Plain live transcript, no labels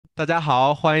大家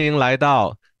好，欢迎来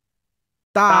到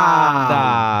大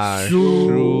大叔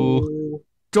叔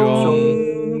中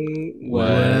中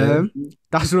文。文，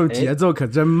大叔节奏可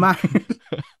真慢。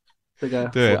这个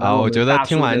对啊，符合我我觉得们大叔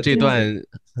听完这的节奏。段，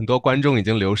很多观众已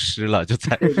经流失了，就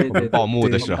在对对我们对对，报幕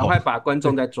的对时候。我们赶快把观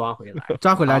众再抓回来。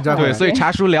抓回来，好对，抓回来。所以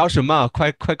茶叔聊什么？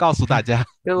快告诉大家。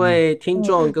各位听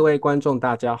众、各位观众，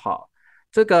大家好。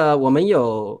这个我们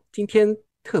今天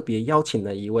特别邀请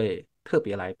了一位特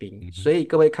别来宾，所以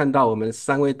各位看到我们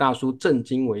三位大叔正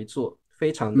襟危坐，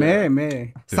非常的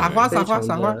没撒花非撒花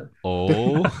撒花。常的。哦，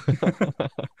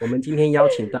我们今天邀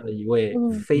请到了一位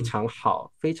非常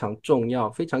好、非常重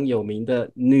要、非常有名的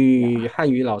女汉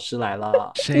语老师来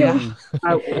了。谁呀？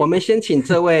我们先请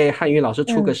这位汉语老师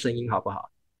出个声音好不好？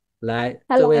来，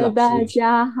这位 Hello，老大师，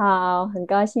家好，很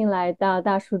高兴来到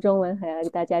大叔中文和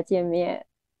大家见面。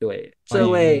对，欢这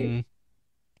位迎。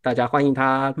大家欢迎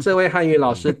他。这位汉语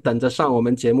老师等着上我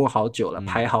们节目好久了，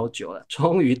排好久了，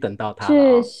终于等到他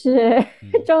了啊。是，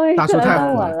终于大叔轮太火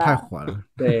了，到我了。太火了。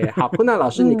对，好，普娜老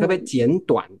师，你可不可以简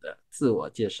短的自我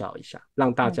介绍一下，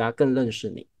让大家更认识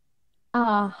你？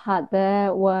好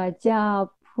的，我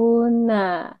叫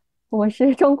Puna，我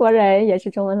是中国人，也是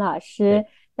中文老师，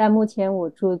但目前我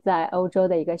住在欧洲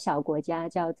的一个小国家，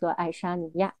叫做爱沙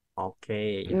尼亚。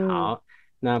OK，嗯好。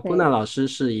那布对娜老师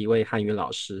是一位汉语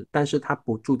老师，但是他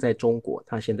不住在中国，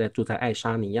他现在住在爱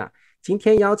沙尼亚。今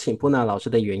天邀请布娜老师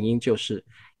的原因就是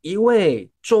一位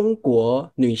中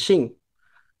国女性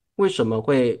为什么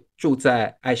会住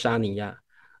在爱沙尼亚？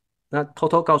那偷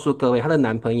偷告诉各位，她的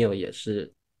男朋友也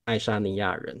是爱沙尼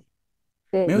亚人。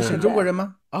对，没有选中国人。人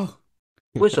吗？哦，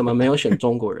为什么没有选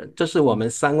中国人？这是我们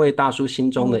三位大叔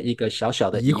心中的一个小小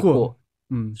的疑惑。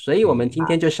所以我们今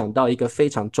天就想到一个非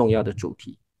常重要的主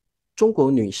题：中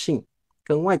国女性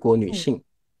跟外国女性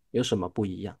有什么不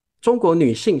一样？中国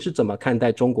女性是怎么看待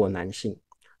中国男性？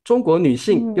中国女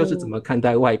性又是怎么看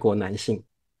待外国男性？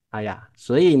哎呀，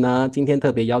所以呢，今天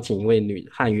特别邀请一位女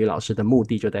汉语老师的目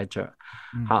的就在这儿。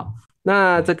好，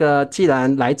那这个既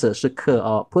然来者是客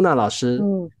哦，普娜老师，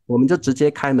我们就直接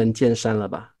开门见山了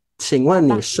吧？请问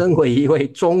你身为一位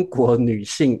中国女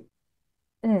性，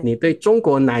你对中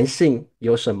国男性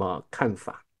有什么看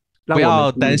法？不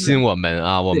要担心我们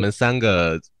啊，我们三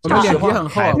个我们脸皮很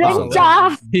厚，人渣。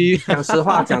讲实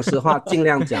话，讲实话，尽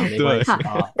量讲，没关系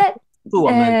啊。但祝我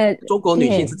们中国女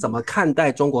性是怎么看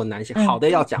待中国男性？好的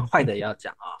要讲，坏的也要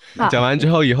讲啊。讲完之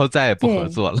后，以后再也不合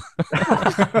作了。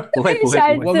不会，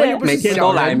我们又不是每天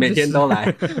都来，每天都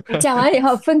来。讲完以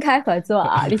后分开合作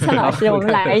啊，李超老师，我们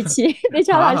来一起。李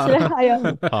超老师还有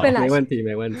笨老师，没问题，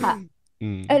没问题。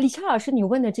李超老师，你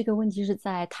问的这个问题是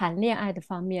在谈恋爱的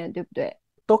方面，对不对？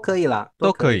都可以啦，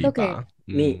都可以吧。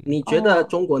你觉得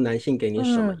中国男性给你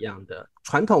什么样的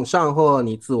传统上或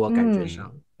你自我感觉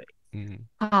上？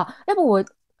好，要不我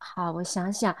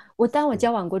想想，当我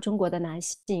交往过中国的男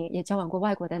性，也交往过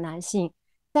外国的男性，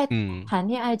在谈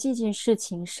恋爱这件事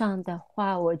情上的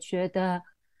话，我觉得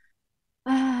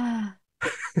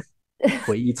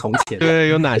回忆从前，对，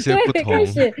有哪些不同？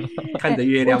看着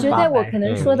月亮发呆。我觉得我可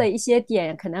能说的一些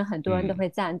点，可能很多人都会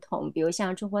赞同。比如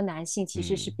像中国男性其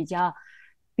实是比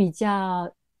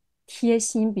较贴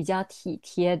心、比较体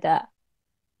贴的。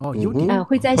有点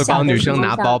会在帮女生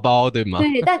拿包包，对吗？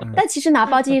对，但其实拿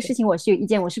包这件事情我是有意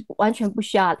见，我是完全不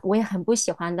需要，我也很不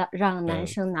喜欢的让男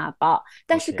生拿包，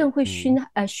但是更会嘘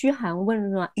寒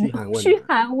问暖，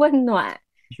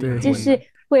就是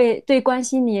会对关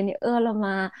心你饿了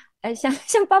吗？像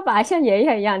爸爸像爷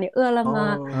爷一样，你饿了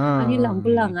吗？你冷不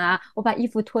冷啊？我把衣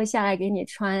服脱下来给你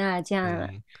穿啊，这样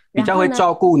比较会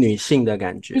照顾女性的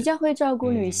感觉，比较会照顾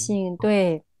女性，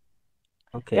对。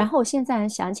然后我现在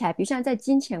想起来，比如像在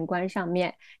金钱观上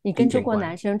面，你跟中国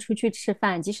男生出去吃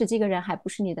饭，即使这个人还不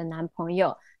是你的男朋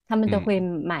友，他们都会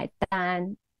买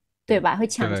单，对吧？会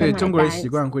抢着买单。对，中国人习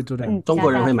惯会做这样。中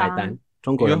国人会买单，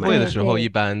中国人约会的时候一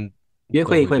般约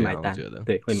会会买单，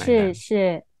对，会买单。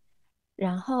是。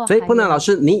然后，所以普娜老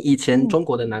师，你以前中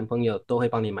国的男朋友都会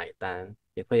帮你买单，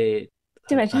也会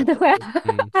基本上都会，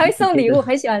还会送礼物，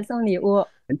很喜欢送礼物，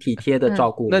很体贴的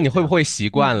照顾。那你会不会习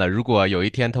惯了？如果有一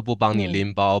天他不帮你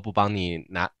拎包，不帮你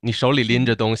拿，你手里拎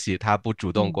着东西，他不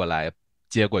主动过来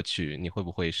接过去，你会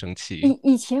不会生气？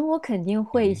以前我肯定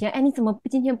会，你怎么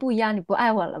今天不一样？你不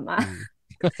爱我了吗？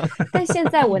但现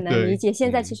在我能理解，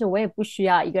现在其实我也不需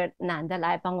要一个男的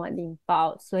来帮我拎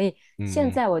包，所以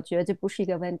现在我觉得这不是一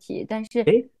个问题。但是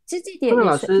这点，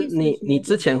老师，你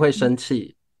之前会生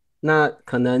气，那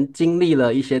可能经历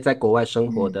了一些在国外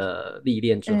生活的历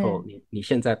练之后，你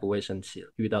现在不会生气了，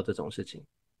遇到这种事情？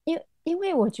因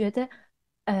为我觉得，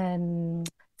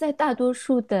在大多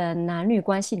数的男女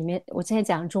关系里面，我现在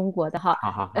讲中国的哈，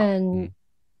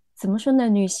怎么说呢？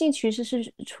女性其实是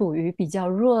处于比较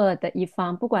弱的一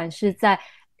方，不管是在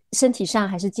身体上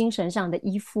还是精神上的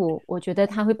依附，我觉得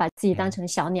她会把自己当成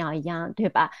小鸟一样，对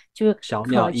吧？就小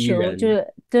鸟依人，就是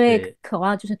对，渴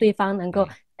望就是对方能够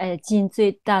尽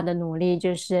最大的努力，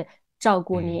就是照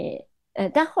顾你。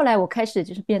但后来我开始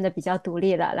就是变得比较独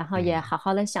立了，然后也好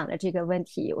好的想了这个问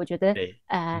题。我觉得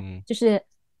就是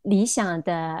理想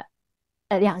的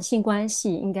两性关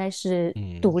系应该是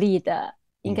独立的，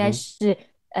应该是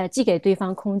既给对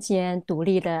方空间，独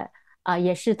立的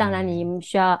也是当然你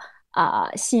需要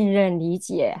信任、理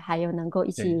解，还有能够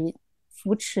一起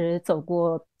扶持走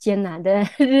过艰难的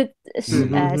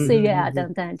岁月啊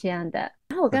等等这样的。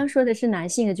然后我刚刚说的是男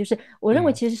性的，就是我认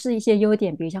为其实是一些优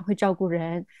点，比如像会照顾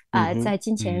人在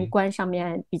金钱观上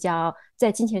面在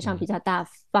金钱上比较大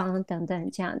方等等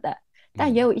这样的。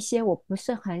但也有一些我不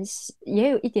是很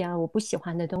也有一点我不喜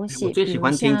欢的东西。我最喜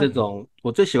欢听这种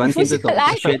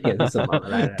缺点是什么？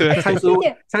来，对，参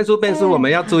书变数，我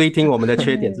们要注意听我们的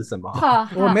缺点是什么。好，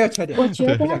我没有缺点。我觉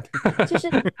得就是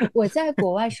我在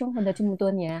国外生活的这么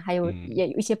多年，还有也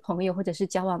有一些朋友或者是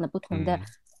交往的不同的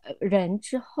人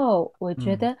之后，我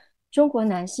觉得中国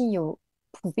男性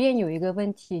普遍有一个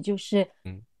问题，就是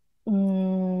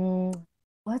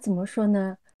我要怎么说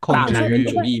呢？大男人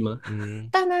主义吗？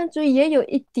大男人主义也有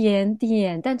一点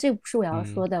点，但这不是我要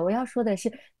说的。我要说的是，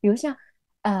比如像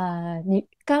你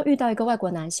刚遇到一个外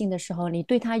国男性的时候，你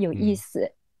对他有意思，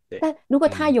但如果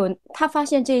他发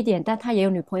现这一点，但他也有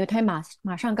女朋友，他会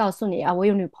马上告诉你我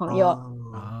有女朋友。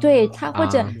对，他或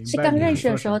者是刚认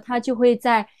识的时候，他就会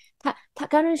在他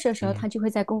刚认识的时候，他就会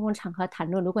在公共场合谈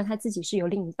论，如果他自己是有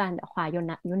另一半的话，有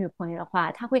女朋友的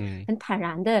话，他会很坦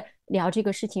然的聊这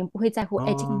个事情，不会在乎这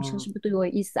个女生是不是对我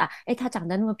有意思啊？她长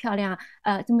得那么漂亮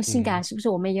这么性感，是不是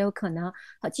我们也有可能？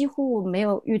几乎没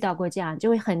有遇到过这样，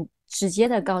就会很直接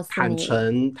的告诉你，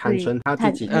坦诚他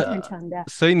自己的，坦诚的。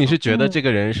所以你是觉得这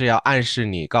个人是要暗示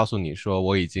你，告诉你说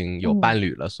我已经有伴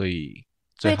侣了，所以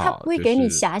对，他不会给你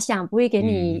遐想，不会给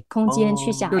你空间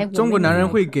去想。中国男人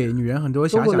会给女人很多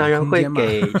遐想空间嘛？中国男人会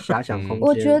给遐想空间。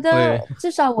我觉得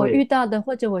至少我遇到的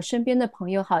或者我身边的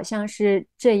朋友好像是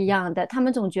这样的，他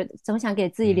们总想给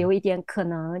自己留一点可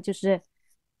能，就是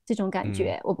这种感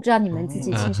觉。我不知道你们自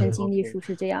己亲身经历是不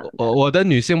是这样的。我的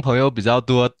女性朋友比较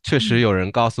多，确实有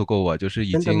人告诉过我，就是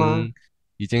已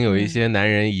经有一些男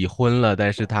人已婚了，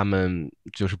但是他们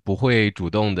就是不会主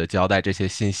动的交代这些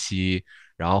信息，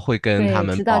然后会跟他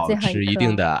们保持一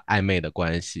定的暧昧的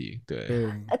关系。对，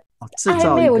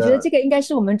暧昧，我觉得这个应该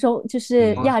是我们就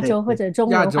是亚洲或者中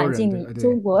文环境里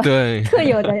中国特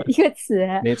有的一个词，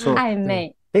没错，暧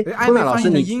昧。暧昧老师，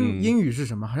你英语是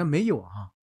什么？好像没有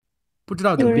不知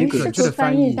道有人试图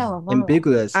翻译，但我忘了。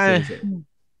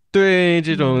对，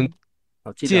这种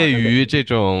介于这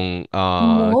种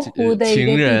模糊的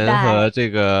情人和这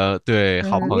个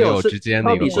好朋友之间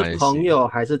的一个关系，是朋友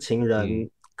还是情人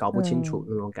搞不清楚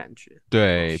那种感觉。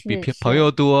对，比朋友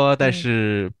多，但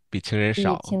是比情人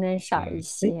少，比情人少一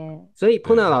些。所以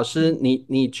Puna老师，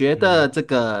你觉得这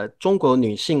个中国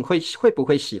女性会不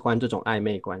会喜欢这种暧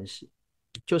昧关系？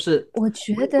就是我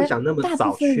觉得大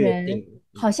部分人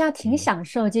好像挺享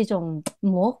受这种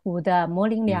模糊的、模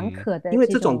棱两可的，因为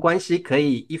这种关系可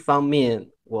以一方面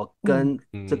我跟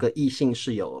这个异性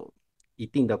是有一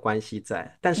定的关系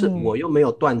在，但是我又没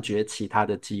有断绝其他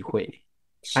的机会。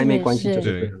暧昧关系就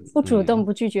是这样子，不主动、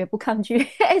不拒绝、不抗拒，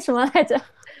什么来着？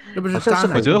这不是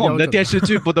我觉得我们的电视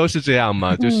剧不都是这样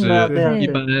吗？就是一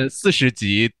般40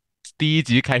集。第一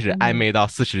集开始暧昧到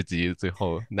40集，最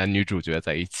后男女主角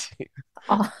在一起。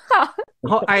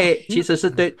然后爱其实是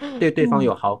对方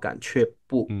有好感，却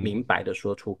不明白的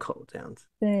说出口，这样子。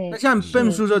对，那像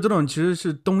笨叔说这种，其实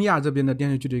是东亚这边的电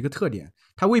视剧的一个特点，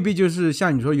它未必就是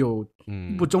像你说有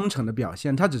不忠诚的表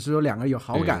现，它只是说两个有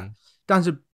好感，但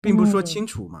是并不说清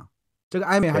楚嘛。这个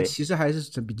暧昧其实还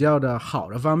是比较的好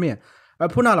的方面。而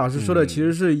普娜老师说的其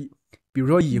实是。比如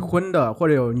说已婚的或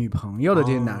者有女朋友的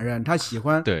这些男人，他喜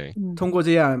欢通过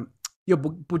这样又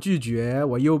不拒绝，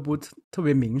我又不特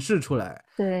别明示出来，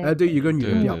对一个女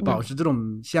人保持这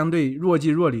种相对若即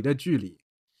若离的距离。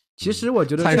其实我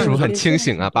觉得参叔很清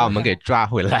醒啊，把我们给抓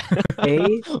回来。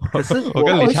可是我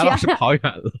跟李强老师跑远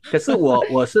了。可是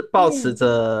我是抱持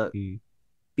着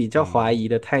比较怀疑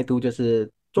的态度，就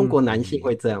是中国男性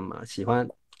会这样吗？喜欢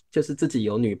就是自己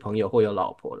有女朋友或有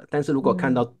老婆了，但是如果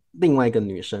看到另外一个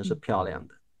女生是漂亮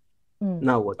的，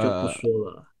那我就不说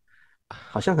了。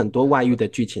好像很多外遇的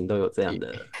剧情都有这样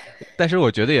的。但是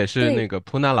我觉得也是那个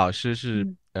普娜老师是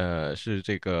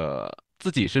这个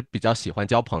自己是比较喜欢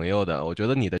交朋友的。我觉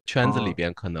得你的圈子里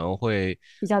边可能会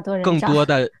比较多人更多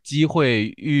的机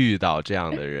会遇到这样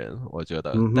的人，我觉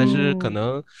得。但是可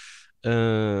能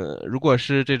如果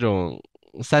是这种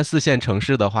3、4线城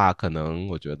市的话，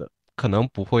我觉得可能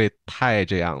不会太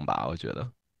这样吧，我觉得。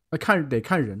得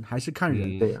看人，还是看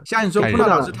人。对呀，像你说普纳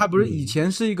老师，他不是以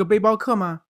前是一个背包客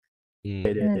吗？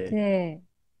对，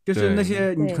就是那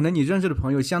些可能你认识的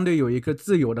朋友，相对有一颗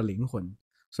自由的灵魂，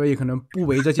所以可能不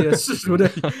为这些世俗的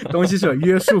东西所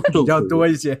约束比较多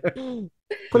一些。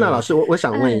普纳老师，我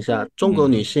想问一下，中国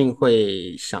女性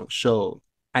会享受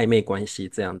暧昧关系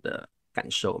这样的感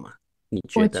受吗？你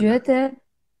觉得？我觉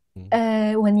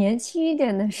得，我年轻一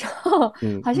点的时候，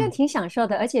好像挺享受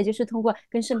的，而且就是通过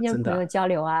跟身边朋友交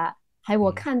流啊，还有我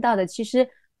看到的，其实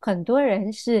很多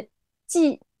人是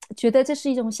既觉得这是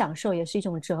一种享受，也是一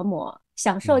种折磨。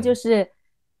享受就是，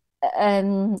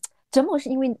折磨是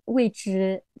因为未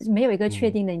知，没有一个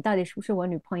确定的，你到底是不是我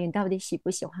女朋友，你到底喜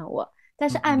不喜欢我？但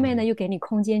是暧昧呢，又给你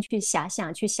空间去遐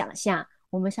想、去想象，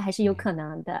我们还是有可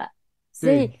能的，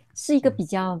所以是一个比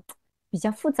较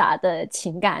复杂的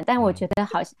情感，但我觉得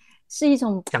好像是一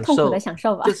种痛苦的享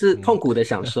受吧，就是痛苦的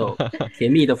享受，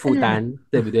甜蜜的负担，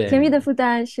对不对？甜蜜的负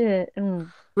担是，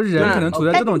不是人可能处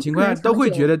在这种情况下，都会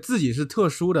觉得自己是特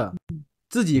殊的，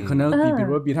自己可能比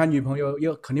如比他女朋友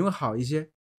又肯定会好一些，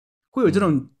会有这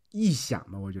种臆想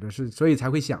嘛？我觉得是，所以才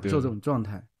会享受这种状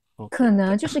态。可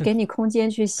能就是给你空间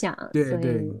去想，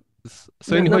对。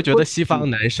所以你会觉得西方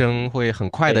男生会很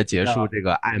快的结束这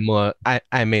个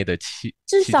暧昧的期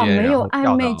至少没有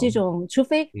暧昧这种，种，除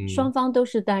非双方都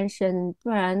是单身，不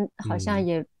然好像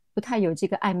也不太有这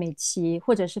个暧昧期，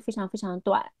或者是非常非常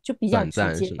短，就比较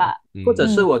直接吧。或者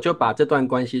是我就把这段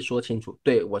关系说清楚，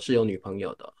对，我是有女朋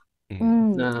友的。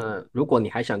那如果你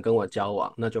还想跟我交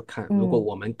往，那就看如果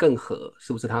我们更合，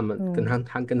是不是他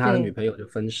跟他的女朋友就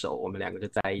分手，我们两个就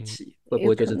在一起，会不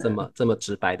会就是这么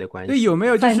直白的关系？对，有没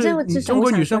有就是中国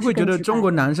女生会觉得中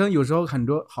国男生有时候很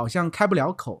多好像开不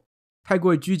了口，太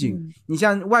过于拘谨。你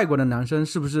像外国的男生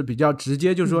是不是比较直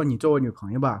接，就说你做我女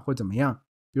朋友吧，或怎么样？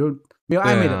比如没有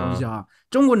暧昧的东西啊。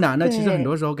中国男的其实很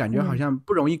多时候感觉好像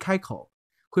不容易开口，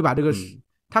会把这个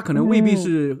他可能未必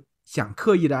是想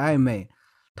刻意的暧昧。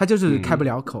他就是开不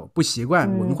了口，不习惯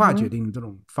文化决定这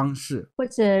种方式，或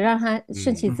者让他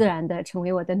顺其自然的成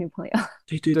为我的女朋友。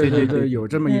对，有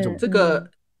这么一种。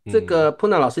这个普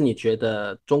纳老师，你觉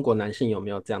得中国男性有没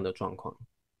有这样的状况，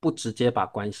不直接把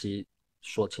关系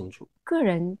说清楚？个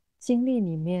人经历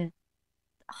里面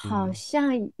好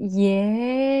像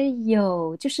也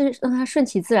有，就是让他顺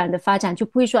其自然的发展，就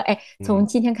不会说，从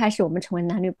今天开始我们成为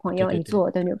男女朋友，你做我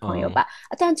的女朋友吧。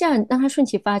但这样让他顺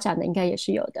其发展的，应该也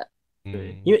是有的。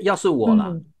对，因为要是我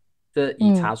啦，这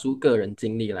以茶叔个人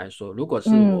经历来说，如果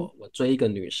是我追一个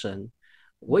女生，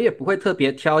我也不会特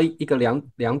别挑一个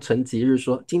良辰吉日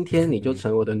说今天你就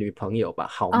成我的女朋友吧，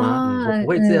好吗？我不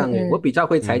会这样我比较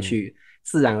会采取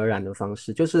自然而然的方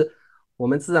式，就是我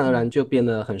们自然而然就变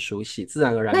得很熟悉，自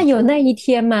然而然。那有那一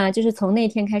天吗？就是从那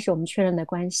天开始我们确认的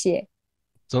关系，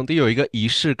总得有一个仪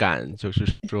式感，就是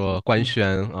说官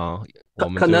宣啊。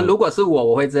可能如果是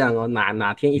我会这样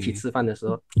哪天一起吃饭的时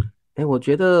候。我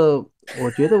觉得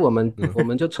我们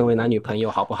就成为男女朋友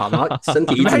好不好？然后身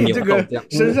体一直扭动这样，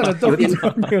身上的有点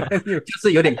就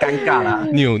是有点尴尬啦，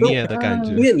扭捏的感觉。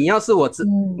因为你要是我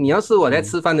在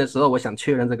吃饭的时候，我想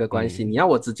确认这个关系，你要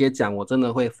我直接讲，我真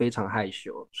的会非常害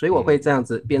羞，所以我会这样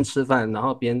子边吃饭，然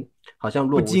后边好像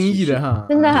若无其事，不经意的哈，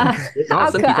真的，然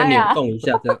后身体在扭动一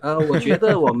下这样。我觉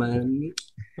得我们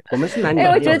是男女朋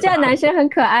友。我觉得这样男生很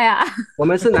可爱啊。我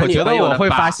们是男女朋友的吧。我觉得我会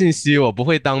发信息，我不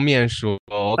会当面说。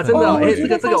真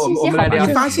的，这个我们来聊。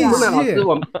发信息，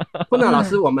布娜老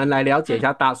师，我们来了解一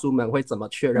下大叔们会怎么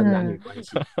确认男女关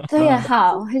系。对呀，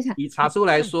好，我很想以茶叔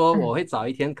来说，我会找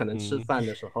一天可能吃饭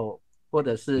的时候，或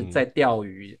者是在钓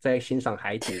鱼、在欣赏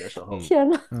海景的时候，天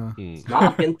哪，然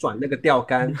后边转那个钓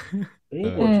竿。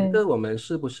我觉得我们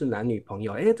是不是男女朋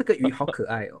友？这个鱼好可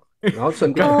爱哦。然后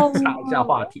顺便插一下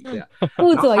话题，这样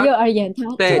顾左右而言他。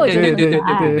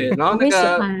对。然后那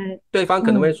个对方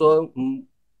可能会说，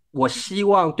我希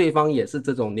望对方也是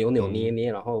这种扭扭捏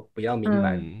捏，然后不要明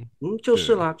白，就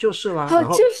是啦。就是啦，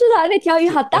那条鱼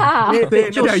好大啊！对，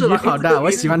那条鱼好大，我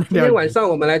喜欢那条鱼。今天晚上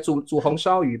我们来煮红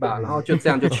烧鱼吧，然后就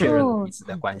这样就确认了彼此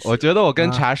的关系。我觉得我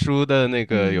跟茶叔的那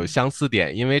个有相似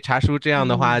点，因为茶叔这样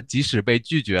的话，即使被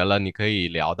拒绝了，你可以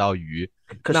聊到鱼。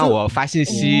那我发信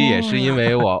息也是因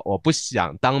为我不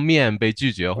想当面被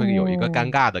拒绝，会有一个尴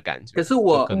尬的感觉。可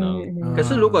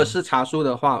是如果是茶叔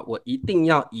的话，我一定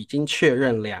要已经确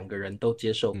认两个人都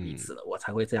接受彼此了，我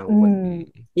才会这样问。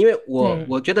因为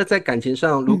我觉得在感情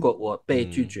上，如果我被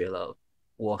拒绝了，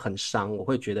我很伤，我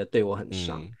会觉得对我很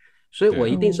伤，所以我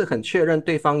一定是很确认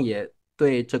对方也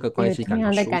对这个关系感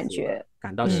到舒服了，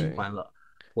感到喜欢了。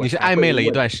你是暧昧了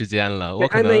一段时间了，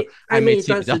暧昧一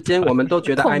段时间，我们都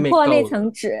觉得暧昧够了，捅破那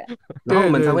层纸，然后我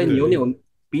们才会扭扭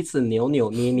彼此扭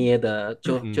扭捏捏的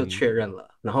就确认了，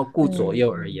然后顾左右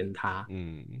而言他，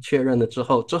确认了之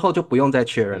后就不用再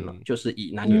确认了，就是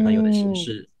以男女朋友的形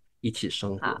式一起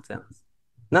生活这样子。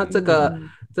那这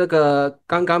个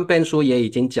刚刚 Ben 叔也已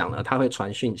经讲了，他会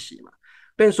传讯息嘛。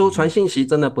Ben 叔传信息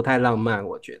真的不太浪漫，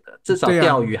我觉得至少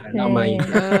钓鱼还浪漫一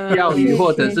点，钓鱼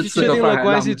或者是吃个饭还浪漫。确定了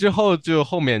关系之后，就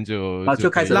后面就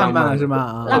开始浪漫了是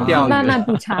吗？慢慢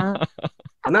补偿。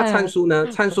那灿叔呢？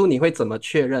灿叔你会怎么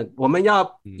确认？我们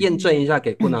要验证一下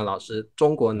给顾南老师，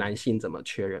中国男性怎么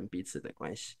确认彼此的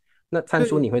关系？那灿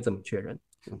叔你会怎么确认？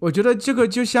我觉得这个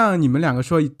就像你们两个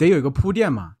说，得有一个铺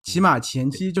垫嘛，起码前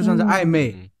期就算是暧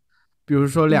昧，比如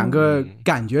说两个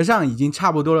感觉上已经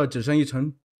差不多了，只剩一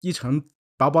层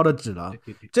薄薄的纸了，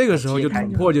这个时候就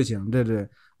捅破就行。对对，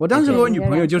我当时和我女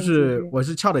朋友就是我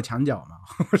是翘的墙角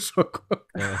嘛，我说过。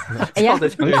哎呀，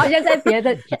好像在别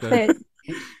的对。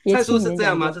灿叔是这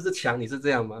样吗？这是墙，你是这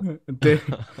样吗？对。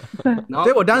所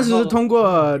以我当时是通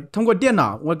过电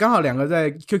脑，我刚好两个在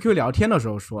QQ 聊天的时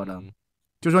候说的，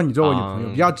就说你做我女朋友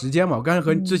比较直接嘛。我刚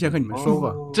才之前和你们说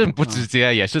过，这不直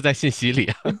接也是在信息里。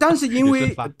但是因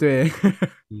为对，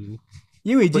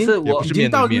因为已经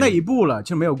到那一步了，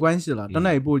就没有关系了。到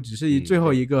那一步只是最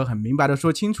后一个很明白的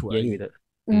说清楚而已。言语的，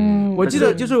我记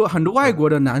得就是很多外国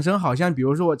的男生，好像比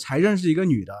如说我才认识一个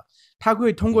女的，他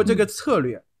会通过这个策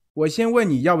略，我先问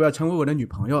你要不要成为我的女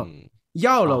朋友，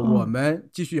要了我们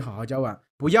继续好好交往，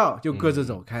不要就各自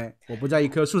走开，我不在一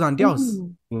棵树上吊死。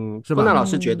是吧？那老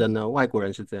师觉得呢？外国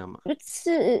人是这样吗？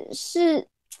是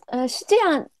这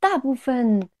样，大部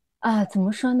分。怎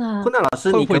么说呢？坤娜老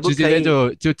师，你可不可以直接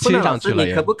就亲上去了？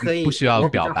你可不可以不需要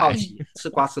表白？吃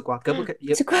瓜，可不可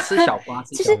以？吃小瓜，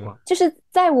就是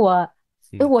在我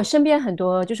身边很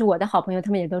多，就是我的好朋友，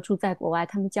他们也都住在国外，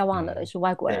他们交往的是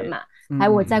外国人嘛。还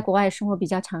有我在国外生活比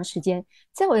较长时间，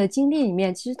在我的经历里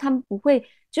面，其实他们不会，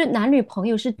就是男女朋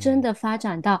友是真的发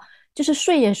展到。就是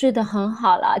睡也睡得很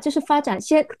好了，就是发展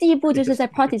第一步就是在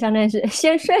party 上认识，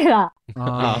先睡了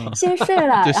先睡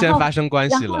了，就先发生关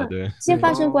系了，对，先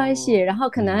发生关系，然后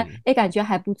可能感觉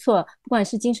还不错，不管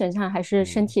是精神上还是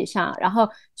身体上，然后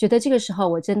觉得这个时候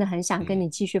我真的很想跟你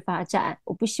继续发展，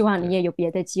我不希望你也有别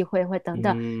的机会或等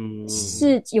等，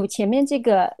是有前面这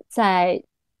个再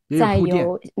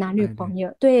有男女朋友，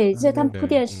对，这他们铺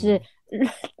垫是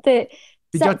对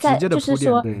比较直接的铺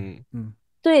垫，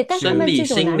对，但是他们这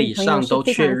种男女朋友是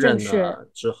非常正式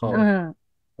之后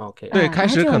，OK， 对，开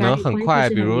始可能很快，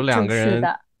比如两个人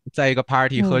在一个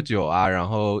party 喝酒啊，然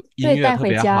后音乐特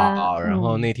别好，然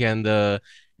后那天的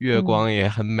月光也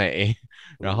很美，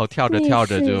然后跳着跳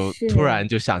着就突然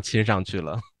就想亲上去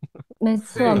了。没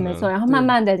错没错，然后慢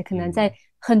慢的可能在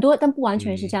很多，但不完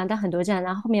全是这样，但很多这样，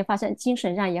然后后面发现精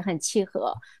神上也很契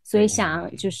合，所以想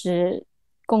就是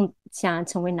想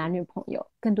成为男女朋友，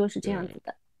更多是这样子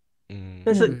的。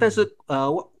但是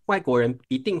外国人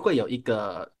一定会有一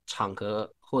个场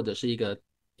合或者是一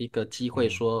个机会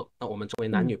说，那我们成为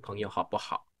男女朋友好不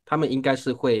好？他们应该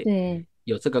是会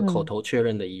有这个口头确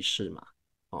认的仪式嘛？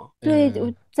对，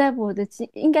在我的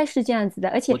应该是这样子的，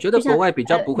而且我觉得国外比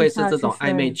较不会是这种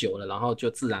暧昧久了，然后就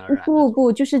自然而然。不，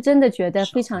就是真的觉得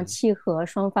非常契合，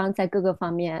双方在各个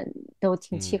方面都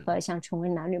挺契合，想成为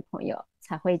男女朋友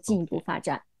才会进一步发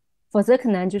展。否则可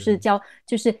能就是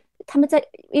就是他们在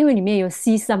因为里面有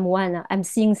see someone 啊 ，I'm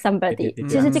seeing somebody，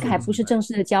 其实这个还不是正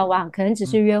式的交往，可能只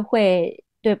是约会，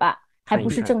对吧？还不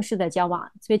是正式的交往，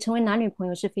所以成为男女朋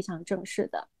友是非常正式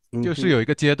的。就是有一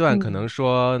个阶段，可能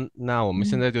说，那我们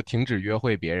现在就停止约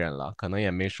会别人了，可能也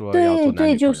没说要做男女朋友，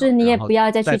对，就是你也不要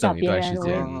再去找别人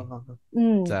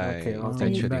了，再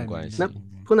确定关系。那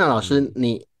布娜老师，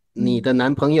你的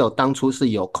男朋友当初是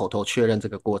有口头确认这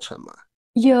个过程吗？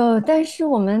有，但是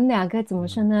我们两个怎么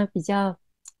说呢？比较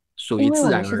属于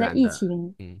自然而然的，因为我们是在疫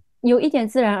情，有一点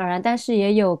自然而然，但是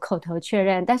也有口头确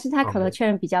认。但是他口头确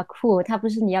认比较酷，他不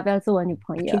是你要不要做我女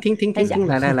朋友？听，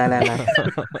来，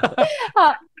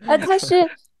好，他是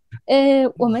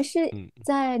我们是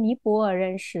在尼泊尔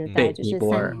认识的，就是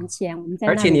3年前我们在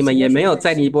那里，而且你们也没有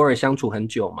在尼泊尔相处很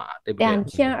久嘛，对不对？2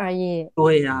天而已。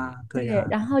对呀，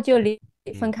然后就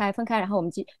分开，然后我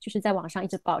们就是在网上一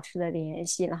直保持着联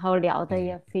系，然后聊得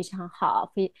也非常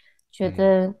好，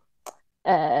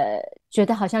觉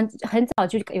得好像很早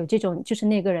就有这种就是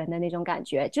那个人的那种感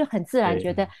觉，就很自然，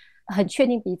觉得很确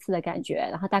定彼此的感觉。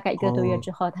然后大概1个多月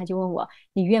之后，他就问我，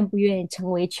你愿不愿意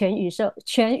成为全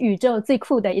宇宙最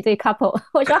酷的一对 couple？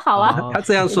 我说好啊。他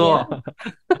这样说。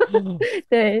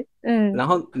对，然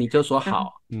后你就说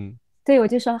好，对，我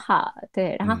就说好，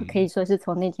对，然后可以说是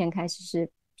从那天开始是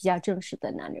比较正式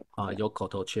的男女朋友有口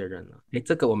头确认了。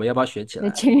这个我们要不要学起来？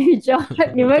情侣中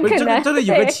你们可能这个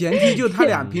有个前提，就他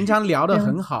俩平常聊得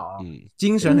很好，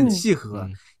精神很契合。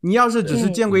你要是只是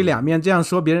见鬼两面这样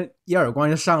说，别人一耳光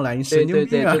就上来，你神经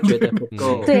病啊，就觉得不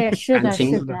够。对，是的，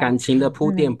感情的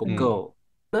铺垫不够。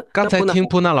刚才听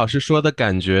普娜老师说的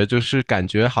感觉，就是感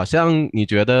觉好像你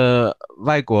觉得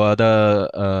外国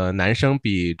的男生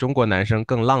比中国男生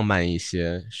更浪漫一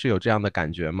些，是有这样的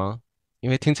感觉吗？因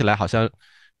为听起来好像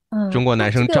中国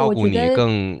男生照顾你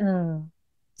更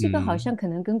这个好像可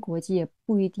能跟国籍也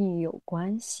不一定有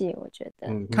关系，我觉得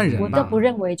看人吧，我倒不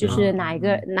认为就是哪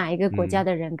一个国家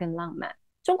的人更浪漫。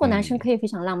中国男生可以非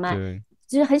常浪漫，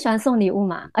就是很喜欢送礼物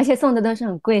嘛，而且送的都是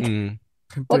很贵的。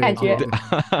我感觉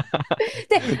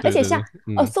对，而且像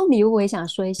送礼物我也想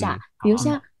说一下，比如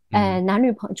像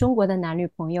中国的男女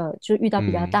朋友就遇到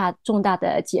比较重大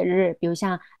的节日，比如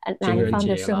像男方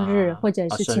的生日或者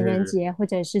是情人节或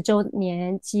者是周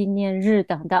年纪念日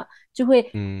等等，就会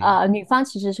女方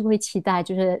其实是会期待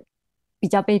就是比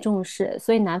较被重视，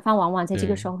所以男方往往在这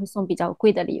个时候会送比较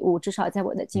贵的礼物，至少在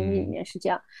我的经历里面是这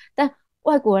样。但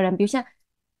外国人比如像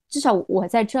至少我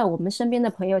在这我们身边的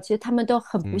朋友其实他们都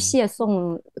很不屑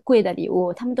送贵的礼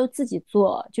物，他们都自己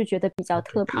做，就觉得比较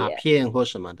特别，卡片或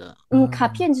什么的卡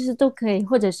片其实都可以，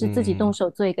或者是自己动手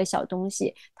做一个小东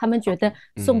西，他们觉得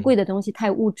送贵的东西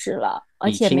太物质了，而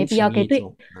且没必要给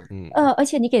而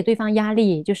且你给对方压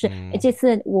力，就是这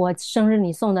次我生日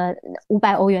你送的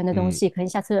500欧元的东西，可能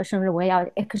下次的生日我也要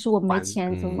可是我没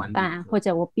钱怎么办，或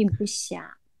者我并不想。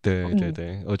对，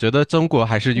我觉得中国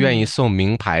还是愿意送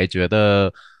名牌，觉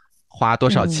得花多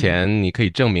少钱你可以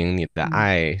证明你的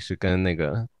爱是跟那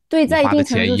个对，在一定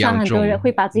程度上很多人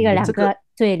会把这个两个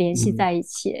联系在一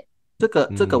起。这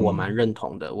个我蛮认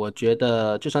同的，我觉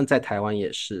得就算在台湾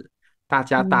也是，大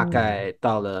家大概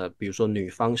到了比如说女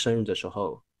方生日的时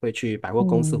候会去百货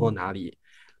公司或哪里，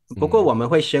不过我们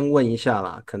会先问一下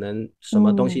啦，可能什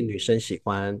么东西女生喜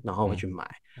欢，然后会去买，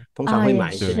通常会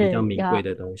买一些比较名贵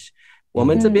的东西。我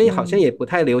们这边好像也不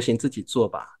太流行自己做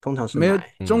吧，通常是买。没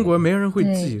有，中国没有人会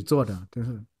自己做的，真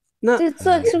是。那这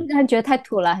做是不是觉得太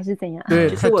土了，还是怎样？对，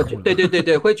其实我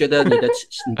对，会觉得你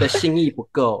的心意不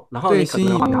够，然后你可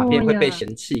能画卡片会被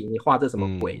嫌弃，你画这什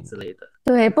么鬼之类的。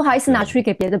对，不好意思拿出去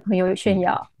给别的朋友炫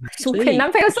耀，说给男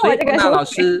朋友送我这个。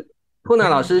布娜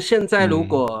老师，现在如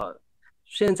果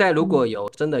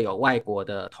真的有外国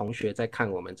的同学在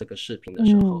看我们这个视频的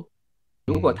时候，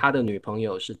如果他的女朋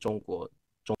友是中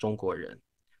国人，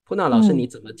布娜老师你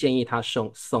怎么建议他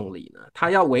送礼呢？他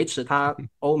要维持他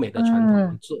欧美的传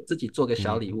统，自己做个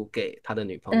小礼物给他的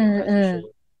女朋友，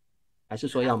还是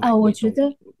说要买贵重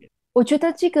的？我觉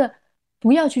得这个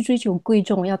不要去追求贵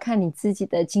重，要看你自己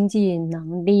的经济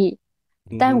能力。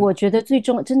但我觉得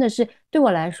真的是对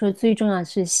我来说最重要的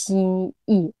是心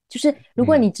意，就是如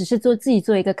果你只是自己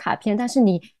做一个卡片，但是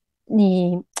你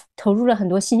投入了很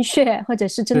多心血，或者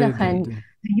是真的很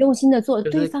用心的做，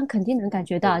对方肯定能感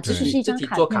觉到，即使是一张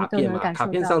卡片都能感受到。卡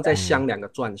片上再镶2个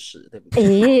钻石，对不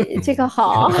对？这个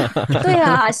好，对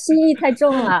啊，心意太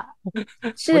重了。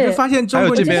是，我就发现中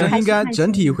国女生应该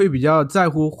整体会比较在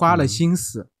乎花了心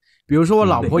思。比如说我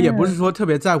老婆也不是说特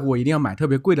别在乎我一定要买特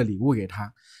别贵的礼物给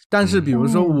她，但是比如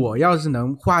说我要是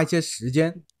能花一些时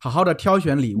间好好的挑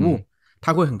选礼物，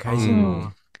她会很开心。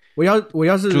我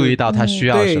要是注意到他需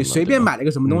要什么，对，随便买了个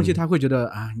什么东西，他会觉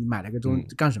得你买了个东西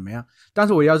干什么呀？但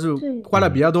是我要是花了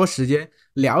比较多时间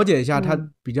了解一下他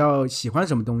比较喜欢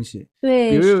什么东西，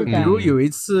对，比如有一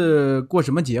次过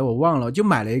什么节我忘了，就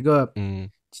买了一个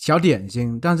小点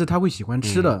心，但是他会喜欢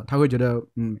吃的，他会觉得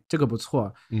这个不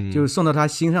错，就送到他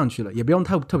心上去了，也不用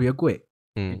特别贵。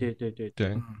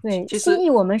对，心意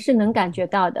我们是能感觉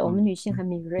到的，我们女性很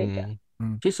敏锐的。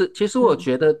其实我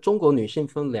觉得中国女性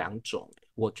分2种，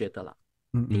我觉得啦，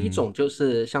第一种就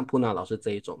是像布娜老师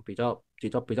这一种比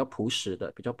较朴实的、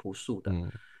比较朴素的，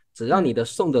只要你的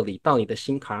送的礼到你的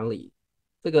心坎里，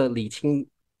这个礼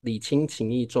轻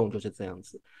情意重就是这样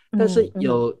子。但是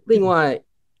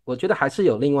我觉得还是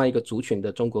有另外一个族群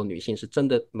的中国女性是真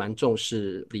的蛮重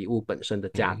视礼物本身的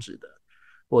价值的，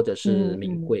或者是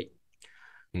名贵。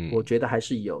我觉得还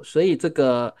是有，所以这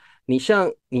个你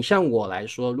像我来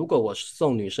说，如果我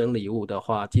送女生礼物的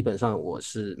话，基本上我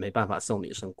是没办法送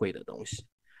女生贵的东西，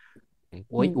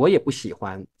我也不喜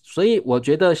欢。所以我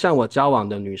觉得像我交往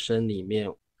的女生里面，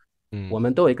我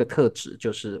们都有一个特质，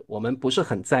就是我们不是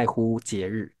很在乎节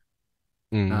日。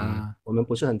我们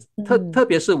不是很特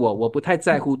别是我不太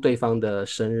在乎对方的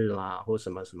生日啦，或什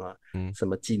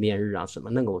么纪念日啊什么，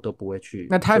那个我都不会去。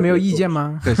那他也没有意见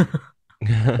吗？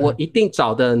我一定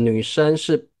找的女生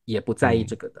是也不在意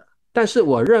这个的。但是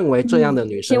我认为这样的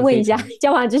女生先问一下，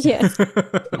交往之前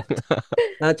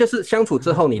就是相处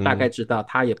之后，你大概知道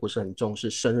她也不是很重视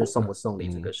生日送不送礼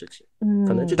这个事情。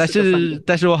可能就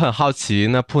但是我很好奇，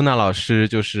那普娜老师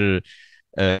就是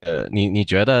你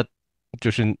觉得就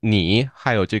是你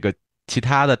还有这个其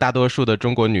他的大多数的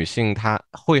中国女性，她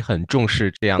会很重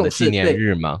视这样的纪念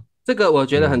日吗？这个我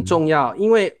觉得很重要，因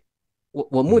为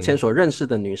我目前所认识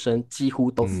的女生几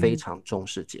乎都非常重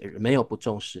视节日，没有不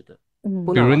重视的。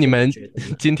比如你们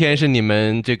今天是你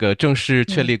们这个正式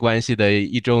确立关系的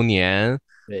1周年，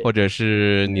或者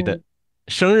是你的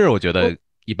生日，我觉得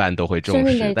一般都会重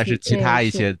视，但是其他一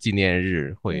些纪念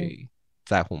日会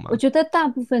在乎吗？我觉得大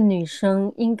部分女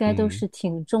生应该都是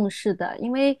挺重视的，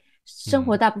因为生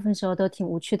活大部分时候都挺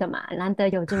无趣的嘛，难得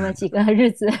有这么几个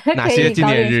日子哪些纪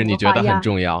念日你觉得很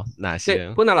重要？哪些？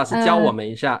布娜老师教我们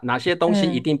一下，哪些东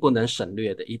西一定不能省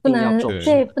略的，一定要重视，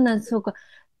对，不能错过。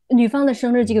女方的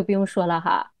生日这个不用说了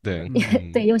哈，对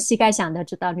对，用膝盖想的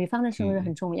知道，女方的生日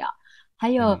很重要。还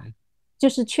有就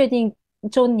是确定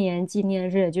周年纪念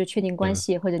日，就确定关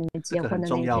系或者你们结婚的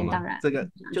那一天，当然这个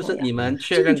就是你们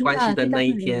确认关系的那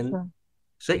一天，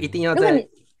所以一定要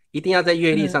在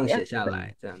月历上写下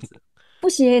来，这样子。不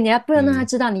行，你要不能让他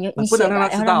知道你写的，要让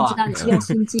他知道你是用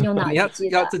心记用脑子记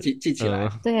的，要自己记起来。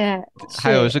对，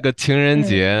还有是个情人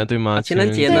节，对吗？情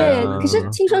人节呢？对，可是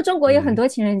听说中国有很多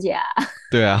情人节啊。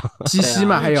对啊，七夕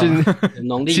嘛，还有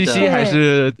农历七夕还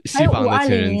是西方的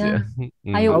情人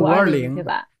节，还有520，对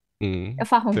吧？要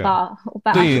发红包。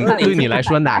对你来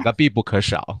说哪个必不可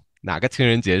少？哪个情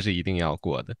人节是一定要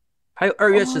过的？还有2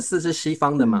月14是西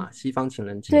方的嘛？西方情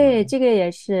人节。对，这个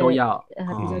也是都要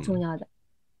比较重要的。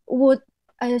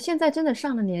哎呀，现在真的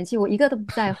上了年纪，我一个都不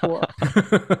在乎。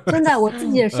真的，我自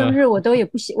己的生日我都也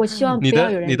不我希望不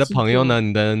要有人你的朋友呢？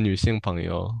你的女性朋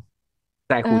友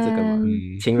在乎这个吗？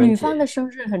情人节，女方的生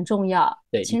日很重要，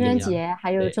对，情人节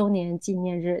还有周年纪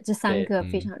念日，这3个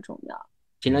非常重要。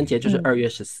情人节就是2月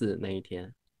14那一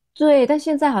天。对，但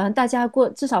现在好像大家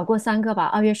至少过3个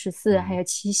吧，2月14，还有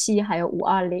七夕，还有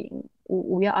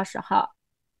5月20号。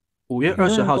5月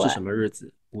20号是什么日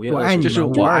子？5月20我爱你，就是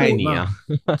我爱你啊！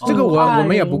这个我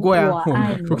们也不过呀，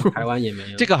台湾也没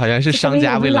有。这个好像是商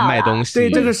家为了卖东西，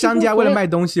对，这个商家为了卖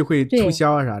东西会促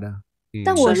销啊啥的。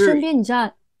但我身边你知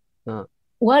道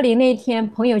，520那天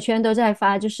朋友圈都在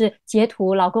发，就是截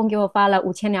图，老公给我发了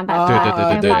5200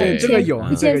块，对，这个有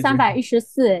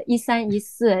1314、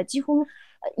1314，几乎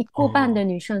一过半的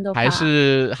女生都发。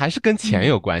还是跟钱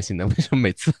有关系呢？为什么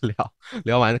每次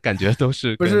聊完感觉都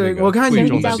是不是？我看贵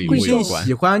重的礼物有关？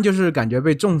喜欢就是感觉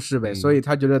被重视呗，所以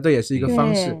他觉得这也是一个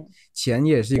方式，钱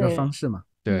也是一个方式嘛。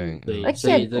对，而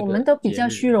且我们都比较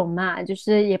虚荣嘛，就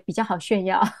是也比较好炫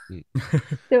耀，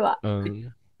对吧？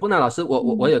布娜老师，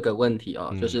我有个问题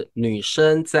哦，就是女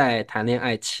生在谈恋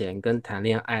爱前跟谈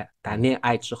恋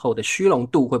爱之后的虚荣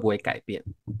度会不会改变？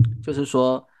就是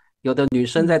说，有的女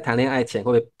生在谈恋爱前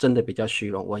会不会真的比较虚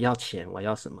荣，我要钱，我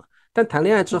要什么？但谈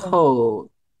恋爱之后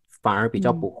反而比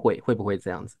较不会，会不会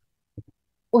这样子？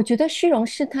我觉得虚荣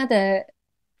是她的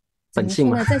本性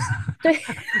吗？对，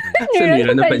是女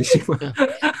人的本性吗？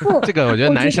不，这个我觉得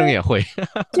男生也会。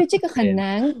就这个很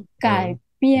难改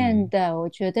变的，我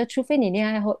觉得，除非你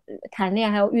谈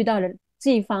恋爱后遇到的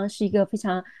这一方是一个非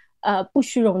常不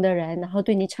虚荣的人，然后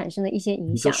对你产生了一些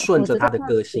影响，就顺着他的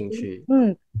个性去。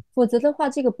否则的话，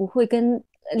这个不会跟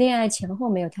恋爱前后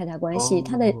没有太大关系。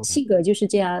他的性格就是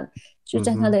这样，就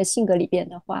在他的性格里边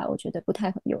的话，我觉得不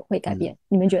太会改变。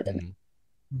你们觉得呢？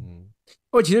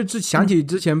我其实想起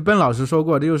之前奔老师说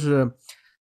过，就是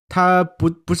他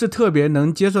不是特别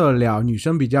能接受得了女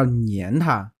生比较黏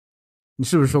他。你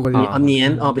是不是说过这个？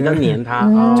比较黏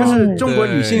他，就是中国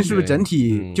女性是不是整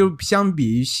体就相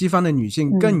比于西方的女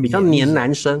性更比较黏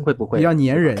男生，会不会比较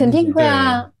黏人？肯定会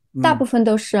啊，大部分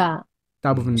都是啊。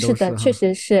大部分都是的，确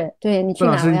实是。对，你去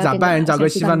哪？老师，你咋办？你找个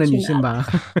西方的女性吧。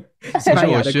但是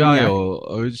我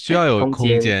需要有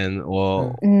空间，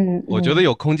我觉得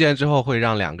有空间之后会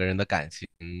让2个人的感情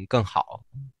更好。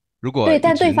如果对，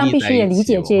但对方必须也理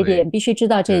解这一点，必须知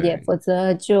道这一点，否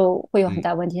则就会有很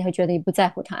大问题，他会觉得你不在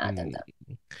乎他等等。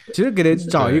其实给他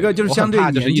找一个就是相对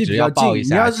年纪比较近，你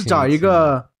要是找一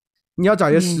个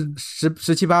17、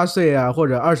18岁啊，或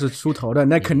者20出头的，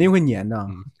那肯定会黏的。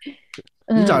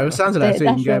你找一个30来岁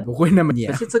应该不会那么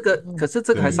黏。可是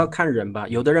这个还是要看人吧，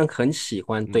有的人很喜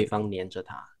欢对方黏着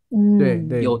他，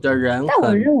对，有的人但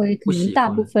我认为可能大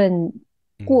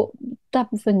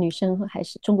部分女生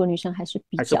中国女生还是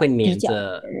比较会黏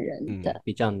着人的，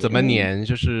比较黏。怎么黏？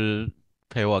就是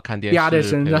陪我看电视，压在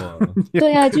身上。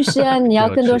对啊，就是啊，你要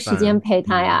更多时间陪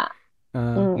她呀。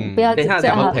不要等一下，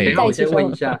在一起。我先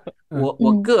问一下，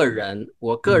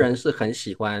我个人是很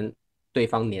喜欢对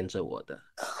方黏着我的。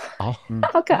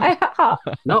好可爱啊！好，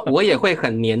然后我也会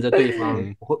很黏着对方，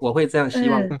我会这样希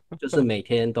望，就是每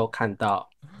天都看到，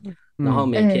然后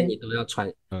每天你都要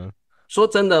传。说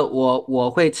真的，我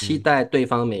会期待对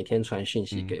方每天传讯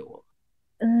息给我，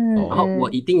然后我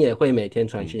一定也会每天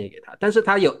传讯息给他。但是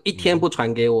他有一天不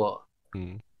传给我，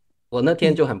我那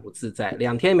天就很不自在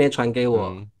，2天没传给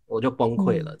我，我就崩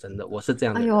溃了，真的，我是这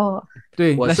样的人。哎呦，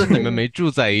对，但是你们没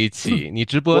住在一起，你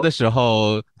直播的时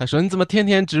候，他说你怎么天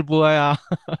天直播呀？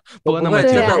播那么久，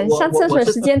上厕所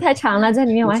时间太长了，在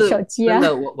里面玩手机啊。真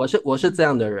的，我是这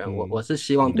样的人，我是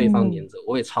希望对方黏着，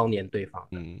我也超黏对方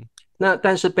的。那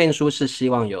但是变叔是希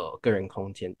望有个人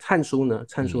空间，灿叔呢？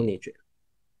灿叔你觉得？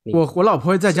我老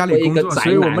婆会在家里工作，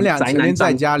所以我们俩成天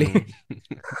在家里，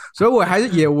所以我还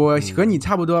是我和你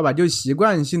差不多吧，就习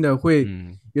惯性的会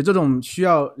有这种需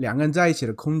要2个人在一起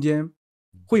的空间，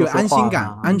会有安心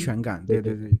感、安全感，对，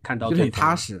看到就很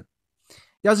踏实。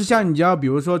要是像你要比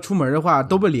如说出门的话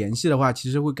都不联系的话，其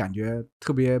实会感觉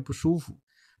特别不舒服，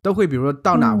都会比如说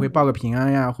到哪会报个平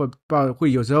安呀，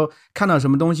会有时候看到什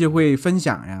么东西会分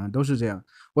享呀，都是这样。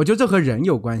我觉得这和人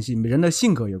有关系，人的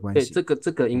性格有关系。对，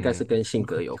这个应该是跟性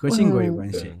格有关，和性格有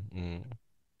关系。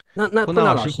那布娜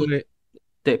老师会，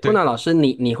对，布娜老师，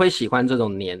你会喜欢这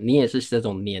种黏？你也是这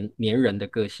种黏人的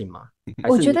个性吗？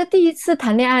我觉得第一次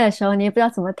谈恋爱的时候，你也不知道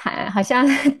怎么谈，好像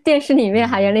电视里面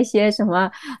还有那些什么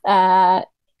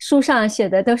书上写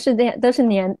的都是这样，都是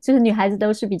黏，就是女孩子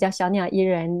都是比较小鸟依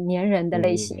人、黏人的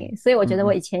类型，所以我觉得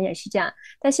我以前也是这样，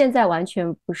但现在完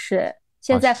全不是。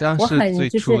现在我很最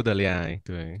初的恋爱，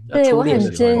对我很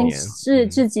珍视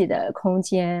自己的空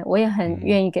间，我也很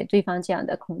愿意给对方这样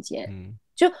的空间。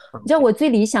就你知道，我最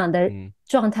理想的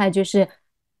状态就是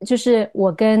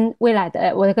我跟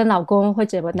我跟老公或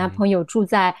者我男朋友住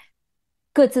在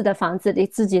各自的房子里，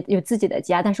有自己的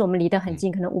家，但是我们离得很近，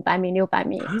可能500米、600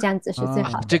米，这样子是最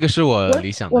好的。这个是我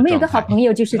理想的。我们有个好朋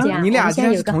友就是这样。你俩现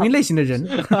在是同一类型的人。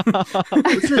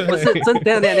不是真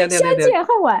的，先结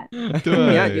后晚。对，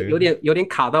你看有点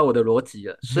卡到我的逻辑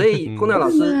了。所以姑娘老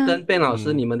师跟Ben老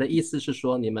师，你们的意思是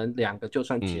说，你们2个就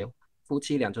算夫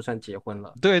妻俩就算结婚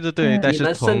了，对，但是你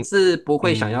们甚至不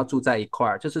会想要住在一块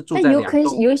儿，就是住在2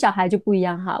栋。有小孩就不一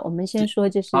样哈。我们先说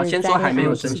就是好，先说还没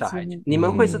有生小孩，你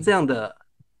们会是这样的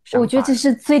想法？我觉得这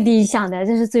是最理想的，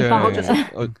这是最棒的。就是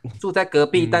住在隔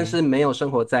壁，但是没有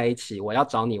生活在一起。我要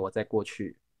找你，我再过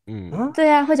去。对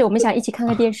啊，或者我们想一起看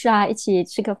个电视啊，一起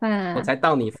吃个饭啊。我才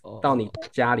到你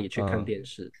家里去看电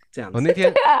视，这样子。我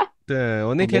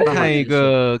那天看一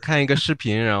个视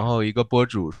频，然后一个博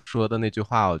主说的那句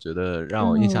话，我觉得让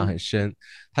我印象很深。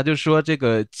他就说这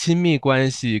个亲密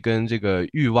关系跟这个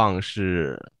欲望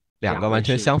是2个完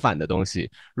全相反的东西。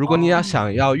如果你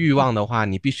想要欲望的话，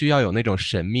你必须要有那种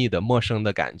神秘的陌生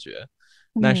的感觉，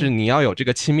但是你要有这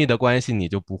个亲密的关系，你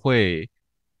就不会，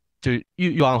就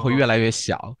欲望会越来越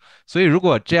小。所以如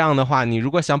果这样的话，你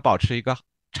如果想保持一个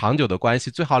长久的关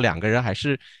系，最好2个人还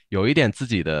是有一点自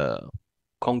己的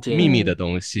空间、秘密的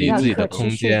东西，自己的空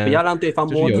间，不要让对方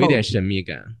摸透，就是有一点神秘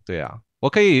感。对啊，我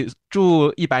可以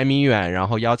住100米远，然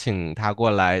后邀请他过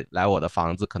来我的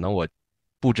房子，可能我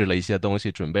布置了一些东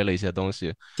西，准备了一些东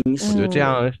西，我觉得这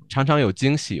样常常有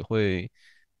惊喜，会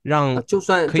让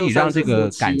可以让这个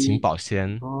感情保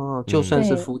鲜。就算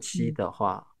是夫妻的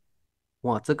话。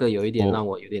哇，这个有一点让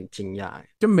我有点惊讶哎！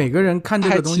就每个人看这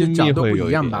个东西角度不一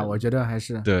样吧，我觉得还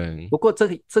是对。不过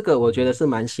这个我觉得是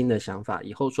蛮新的想法，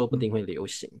以后说不定会流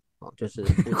行就是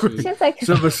现在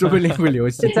是不是会流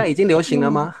行？现在已经流行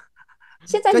了吗？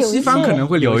现在在西方可能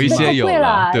会有一些有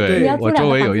了，对，我周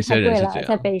围有一些人是这样，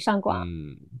在北上广。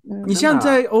你像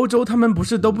在欧洲，他们不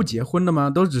是都不结婚的吗？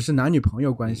都只是男女朋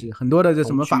友关系，很多的这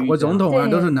什么法国总统啊，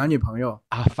都是男女朋友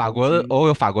啊。我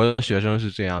有法国的学生是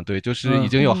这样，对，就是已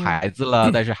经有孩子了，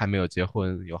但是还没有结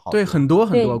婚，有好多。对，很多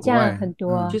国外很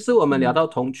多。其实我们聊到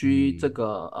同居这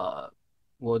个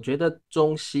我觉得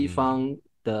中西方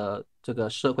的这个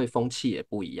社会风气也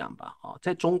不一样吧。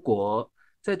在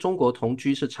中国同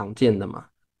居是常见的吗？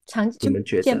你们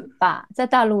觉得吧？在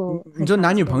大陆，你说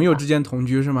男女朋友之间同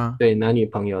居是吗？对，男女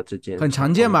朋友之间很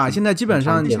常见吧？现在基本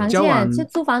上交往，这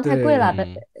租房太贵了，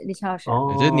李超老师。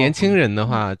我觉得年轻人的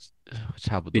话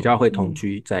差不多比较会同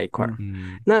居在一块儿。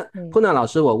那布娜老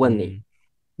师，我问你，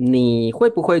你会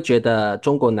不会觉得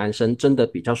中国男生真的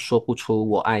比较说不出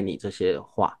我爱你这些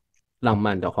话，浪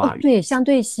漫的话语？对，相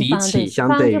对西方，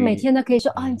相对就每天都可以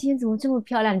说你今天怎么这么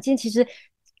漂亮？你今天其实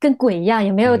跟鬼一样，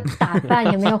也没有打扮，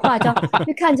也没有化妆，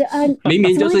就看着明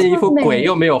明就是一副鬼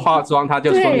又没有化妆，他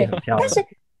就说你很漂亮。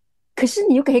可是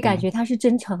你又可以感觉他是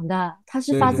真诚的，他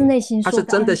是发自内心说的，他是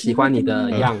真的喜欢你的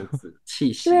样子，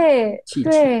气息，对气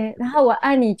对，然后我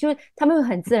爱你，就他们会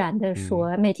很自然的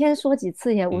说，每天说几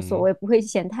次也无所谓，不会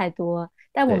嫌太多。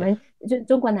但我们就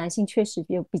中国男性确实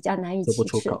比较难以启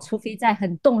齿，除非在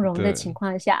很动容的情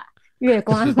况下，月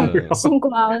光、星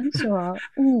光说，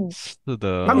是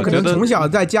的，他们可能从小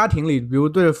在家庭里，比如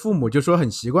对父母就说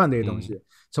很习惯这些东西，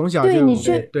从小就对你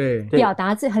去对表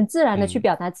达自己很自然的去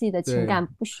表达自己的情感，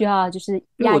不需要就是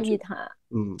压抑它。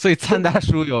所以灿大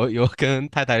叔有跟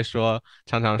太太说，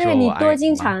常常说对你多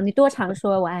经常，你多常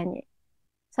说我爱你，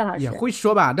灿老师也会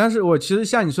说吧，但是我其实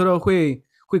像你说的会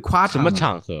夸他。什么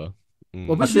场合？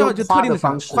我不需要就特定的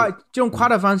方式，就用夸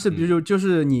的方式，比如就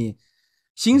是你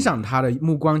欣赏他的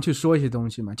目光去说一些东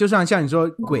西嘛，就像你说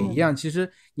鬼一样，其实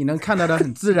你能看到的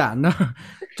很自然的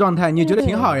状态，你觉得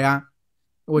挺好呀。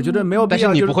我觉得没有必要，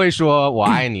但是你不会说我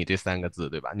爱你这3个字，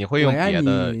对吧？你会用别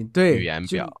的语言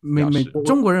表示。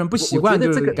中国人不习惯，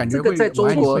就是感觉这个在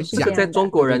中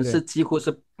国人对是几乎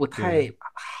是不太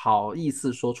好意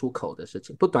思说出口的事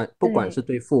情，不管是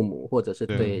对父母或者是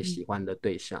对喜欢的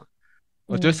对象。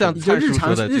我觉得像蔡叔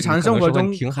说的，日常生活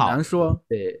中挺好，很难说。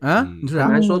对你说啥？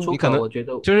很难说出口。你可能我觉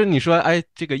得就是你说，哎，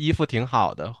这个衣服挺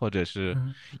好的，或者是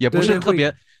也不是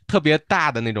特别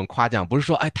大的那种夸奖，不是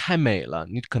说哎太美了，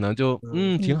你可能就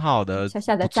挺好的，小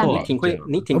小的赞美，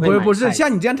你挺会不是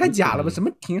像你这样太假了吧？什么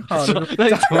挺好的？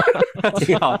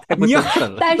挺好，你要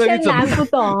单身男不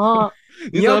懂。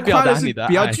你要夸的是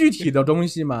比较具体的东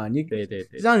西嘛，你对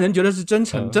让人觉得是真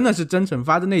诚，真的是真诚，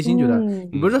发自内心觉得，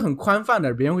你不是很宽泛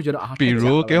的，别人会觉得啊。比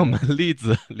如给我们例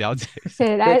子了解。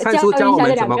谁来灿叔教我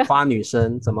们怎么夸女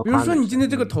生，怎么夸。比如说你今天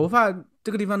这个头发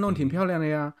这个地方弄挺漂亮的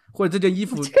呀，或者这件衣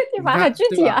服这个地方很具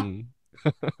体啊。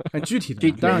很具体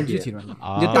的，当然具体了。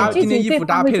你今天衣服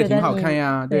搭配的挺好看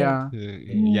呀，对呀，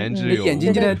颜值有。眼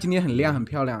睛今天很亮很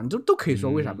漂亮，你都可以说，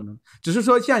为啥不能？只是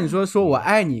说像你说我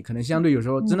爱你，可能相对有时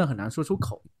候真的很难说出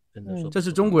口。这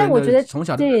是中国人的从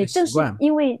小的习惯。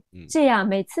因为这样，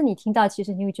每次你听到，其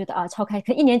实你会觉得啊，超开心。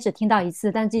可1年只听到1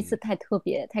次，但这次太特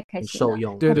别，太开心了。受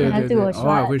用，对，他对我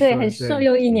说，对，很受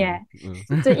用1年。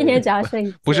这1年只要说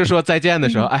1次，不是说再见的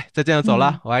时候，哎，再见了，走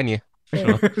了，我爱你。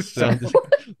这样子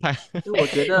我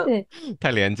觉得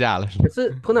太廉价了。可是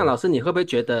普南老师，你会不会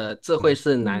觉得这会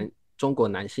是中国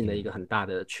男性的一个很大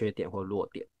的缺点或弱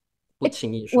点？不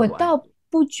轻易说。我倒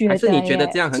不觉得，还是你觉得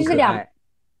这样很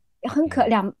可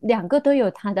爱？两个都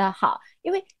有它的好，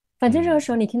因为反正这个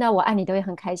时候你听到我爱你都会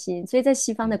很开心，所以在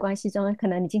西方的关系中，可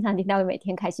能你经常听到会每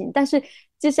天开心。但是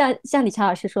就像李超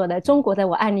老师说的，中国的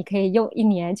我爱你可以用1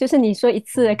年，就是你说1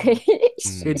次可以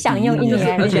享用1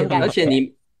年，而且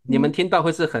你们听到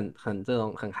会是很这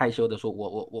种很害羞的说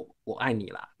我爱你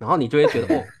啦，然后你就会觉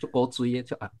得就勾追，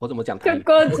我怎么讲台语？就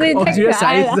勾追太可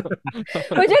爱了。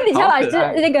我觉得李超老师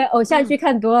那个偶像剧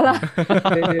看多了。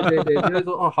对，就会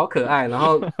说好可爱，然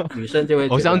后女生就会觉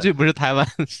得偶像剧不是台湾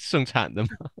盛产的吗？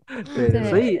对，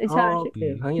所以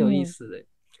很有意思的。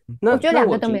那我觉得2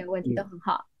个都没有问题，都很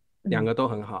好。2个都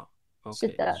很好。是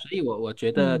的，所以我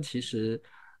觉得其实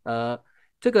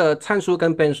这个灿叔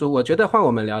跟Ben叔，我觉得换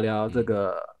我们聊聊这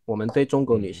个我们对中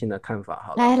国女性的看法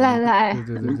好了。来，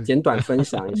简短分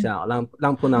享一下，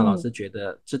让普南老师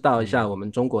知道一下我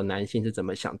们中国男性是怎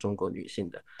么想中国女性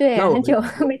的。对，很久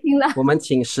没听了。我们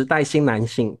请时代新男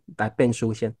性来Ben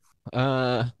叔先。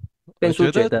Ben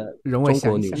叔觉得中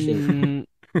国女性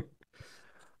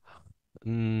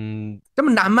这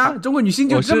么难吗？中国女性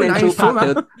就这么难说吗？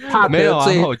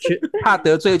怕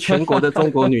得罪全国的中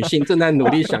国女性，正在努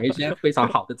力想一些非常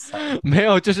好的词。没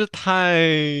有，就是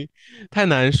太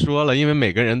难说了，因为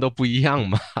每个人都不一样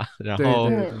嘛。然后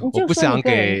我不想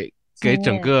给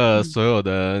整个所有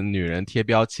的女人贴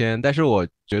标签，但是我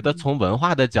觉得从文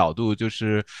化的角度，就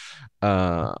是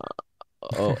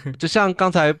就像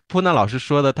刚才普南老师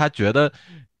说的，他觉得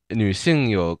女性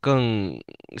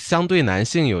相对男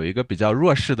性有一个比较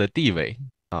弱势的地位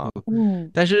啊，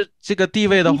但是这个地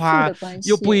位的话，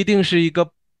又不一定是一个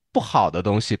不好的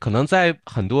东西，可能在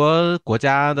很多国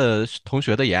家的同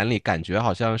学的眼里，感觉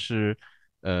好像是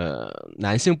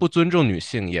男性不尊重女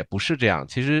性，也不是这样。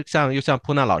其实又像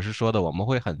普南老师说的，我们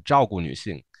会很照顾女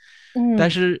性，但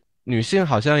是女性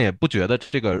好像也不觉得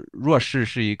这个弱势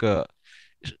是一个。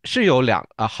是有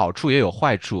好处也有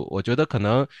坏处，我觉得可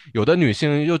能有的女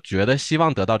性又觉得希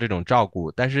望得到这种照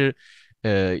顾，但是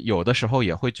有的时候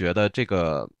也会觉得这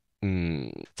个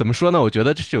怎么说呢？我觉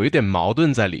得这是有一点矛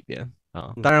盾在里边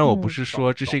啊。当然我不是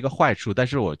说这是一个坏处，但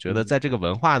是我觉得在这个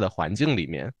文化的环境里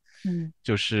面，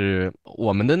就是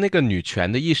我们的那个女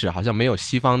权的意识好像没有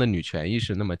西方的女权意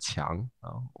识那么强啊。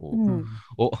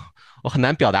我很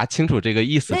难表达清楚这个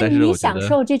意思，但是我觉得你享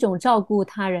受这种照顾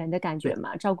他人的感觉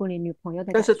吗？照顾你女朋友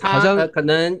的感觉？但是他可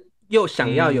能又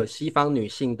想要有西方女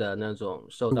性的那种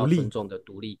受到尊重的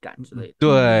独立感之类的。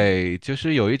对，就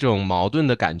是有一种矛盾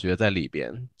的感觉在里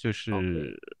边，就是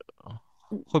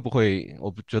会不会？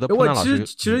我觉得我老师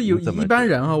其实有一般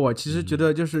人啊，我其实觉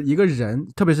得就是一个人，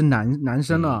特别是男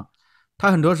生啊，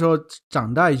他很多时候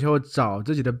长大以后找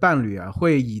自己的伴侣啊，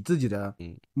会以自己的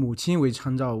母亲为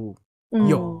参照物。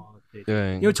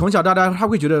对，因为从小到大他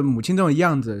会觉得母亲这种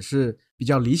样子是比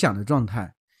较理想的状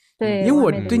态。对，因为我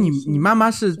对你妈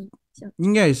妈是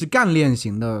应该也是干练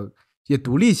型的，也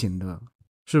独立型的，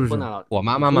是不是？我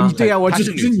妈妈吗？对呀，我就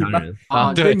是你妈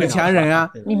啊，对，女强人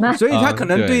啊，你妈，所以她可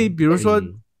能对，比如说，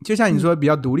就像你说比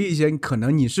较独立一些，可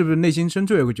能你是不是内心深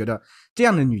处也会觉得这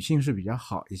样的女性是比较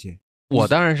好一些？我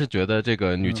当然是觉得这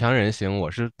个女强人型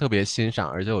我是特别欣赏，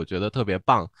而且我觉得特别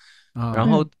棒。然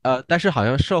后但是好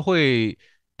像社会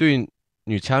对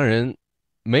女强人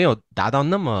没有达到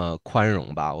那么宽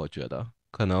容吧？我觉得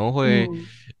可能会，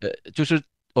就是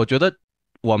我觉得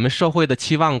我们社会的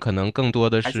期望可能更多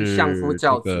的是相夫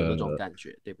教子那种感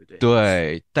觉，对不对？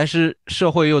对，但是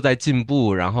社会又在进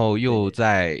步，然后又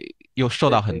受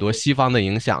到很多西方的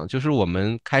影响，就是我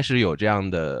们开始有这样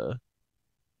的。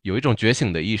有一种觉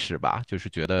醒的意识吧，就是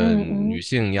觉得女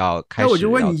性要开始。那我就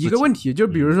问你一个问题，就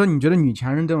比如说，你觉得女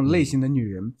强人这种类型的女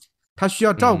人，她需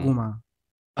要照顾吗？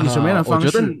以什么样的方式？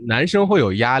我觉得男生会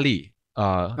有压力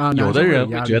有的人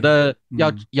会觉得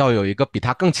要有一个比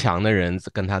他更强的人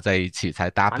跟他在一起才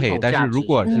搭配，但是如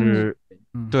果是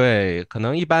对，可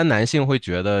能一般男性会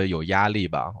觉得有压力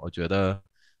吧。我觉得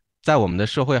在我们的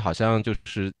社会，好像就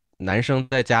是男生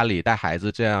在家里带孩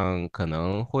子，这样可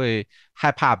能会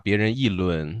害怕别人议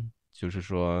论，就是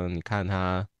说，你看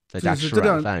他在家吃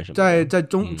软饭什么的。在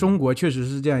中国确实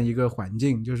是这样一个环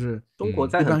境，就是中国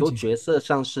在很多角色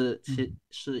上是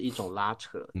一种拉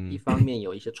扯，一方面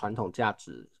有一些传统价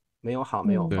值没有好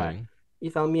没有坏，一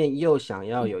方面又想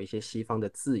要有一些西方的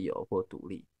自由或独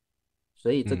立，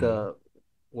所以这个。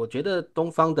我觉得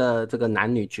东方的这个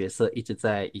男女角色一直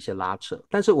在一些拉扯，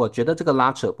但是我觉得这个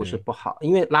拉扯不是不好，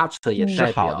因为拉扯也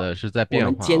代表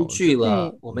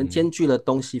我们兼具了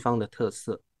东西方的特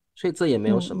色，所以这也没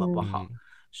有什么不好。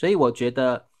所以我觉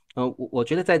得，我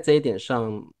觉得在这一点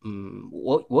上，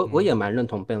我也蛮认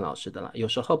同Ben老师的啦。有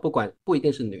时候不一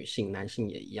定是女性，男性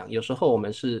也一样。有时候我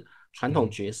们是传统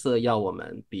角色要我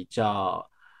们比较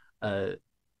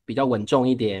稳重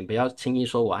一点，不要轻易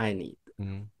说我爱你。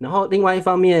然后另外一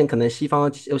方面，可能西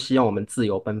方又希望我们自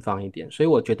由奔放一点，所以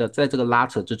我觉得在这个拉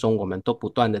扯之中，我们都不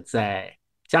断的在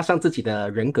加上自己的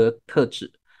人格特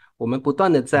质，我们不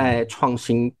断的在创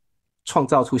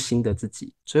造出新的自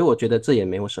己，所以我觉得这也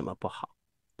没有什么不好。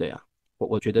对啊，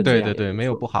我觉得这样对，没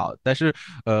有不好，但是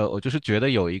我就是觉得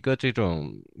有一个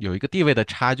地位的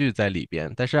差距在里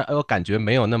边，但是我感觉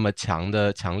没有那么强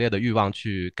烈的欲望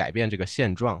去改变这个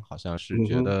现状，好像是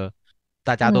觉得。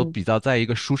大家都比较在一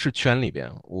个舒适圈里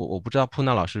边，我不知道扑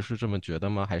娜老师是这么觉得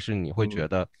吗？还是你会觉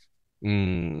得，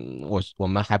我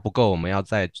们还不够，我们要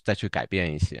再去改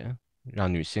变一些，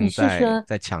让女性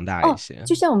再强大一些。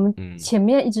就像我们前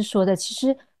面一直说的，其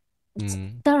实，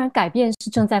当然改变是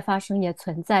正在发生也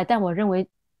存在，但我认为。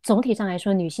总体上来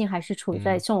说，女性还是处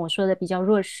在像我说的比较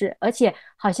弱势，而且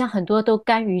好像很多都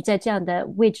甘于在这样的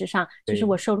位置上，就是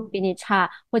我收入比你差，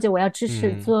或者我要支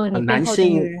持做你背后的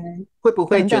女人。会不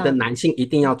会觉得男性一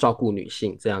定要照顾女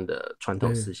性这样的传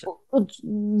统思想？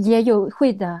也有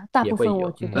会的，大部分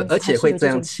我觉得而且会这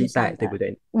样期待，对不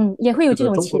对？也会有这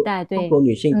种期待，对。中国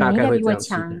女性大概会这样期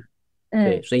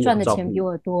待，所以赚的钱比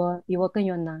我多，比我更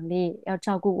有能力，要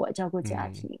照顾我，照顾家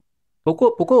庭。不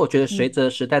过我觉得随着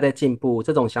时代在进步，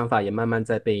这种想法也慢慢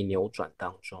在被扭转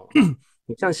当中。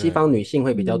你像西方女性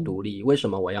会比较独立，为什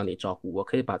么我要你照顾？我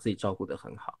可以把自己照顾得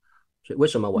很好，所以为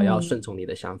什么我要顺从你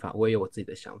的想法？我也有我自己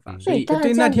的想法。所以当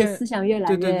然这样的思想越来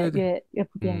越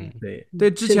普遍了。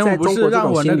对，之前我不是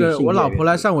让我老婆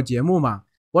来上我节目嘛，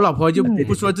我老婆就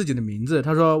不说自己的名字，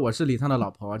她说我是李畅的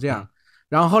老婆这样。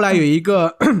然后后来有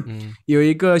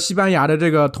一个西班牙的这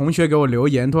个同学给我留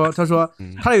言，他说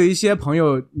他有一些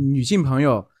女性朋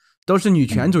友都是女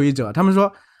权主义者，他们说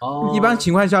一般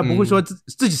情况下不会说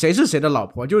自己谁是谁的老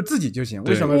婆，就自己就行。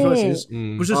为什么说谁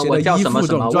不是谁的依附这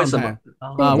种状态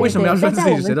啊？为什么要说自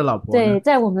己是谁的老婆？对，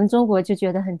在我们中国就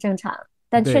觉得很正常，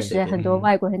但确实很多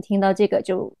外国人听到这个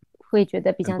就会觉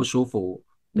得比较不舒服，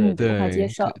不好接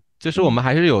受。就是我们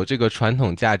还是有这个传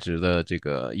统价值的这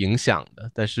个影响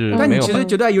的，但你其实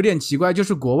觉得有点奇怪，就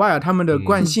是国外他们的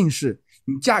冠姓氏，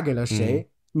你嫁给了谁，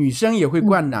女生也会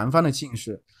冠男方的姓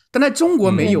氏，但在中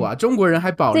国没有啊，中国人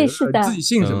还保留了自己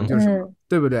姓什么就是什么，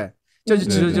对不对？这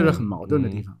其实就是很矛盾的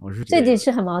地方。我是觉得这点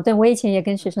是很矛盾，我以前也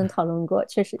跟学生讨论过，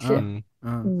确实是。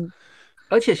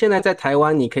而且现在在台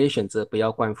湾，你可以选择不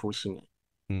要冠夫姓。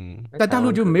在大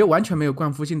陆就完全没有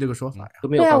冠夫姓这个说法呀。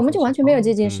对啊，我们就完全没有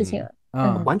这件事情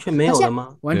完全没有了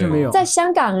吗？完全没有。在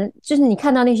香港，就是你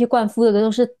看到那些冠夫的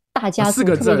都是大家族，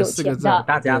特别有钱的，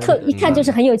大家一看就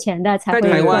是很有钱的才会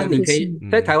在冠夫姓。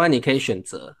在台湾你可以选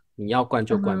择，你要冠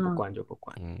就冠，不冠就不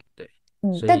冠。对。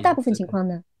但大部分情况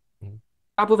呢？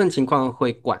大部分情况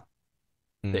会冠。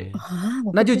对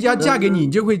那就要嫁给你，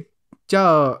你就会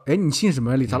叫你姓什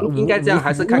么？李超？应该这样，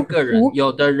还是看个人。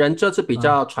有的人就是比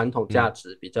较传统价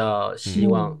值，比较希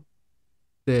望，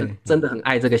对，真的很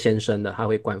爱这个先生的，他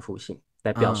会冠夫姓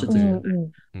来表示自己。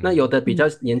那有的比较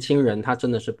年轻人，他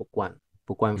真的是不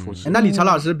冠夫姓。那李超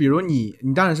老师，比如你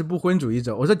当然是不婚主义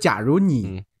者。我说，假如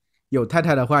你有太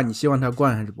太的话，你希望她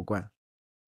冠还是不冠？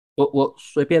我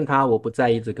随便他，我不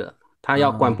在意这个。他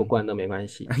要冠不冠都没关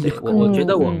系。我觉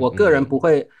得我个人不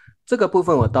会，这个部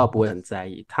分我倒不会很在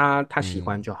意，他喜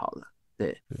欢就好了。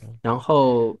对，然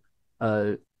后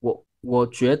我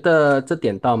觉得这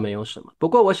点倒没有什么。不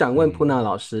过我想问普娜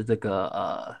老师，这个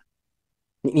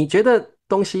你觉得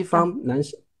东西方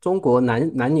中国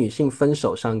男女性分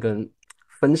手上跟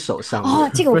分手上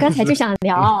这个我刚才就想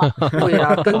聊。对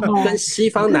啊，跟西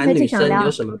方男女生有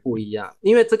什么不一样？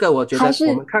因为这个我觉得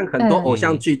我们看很多偶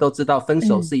像剧都知道，分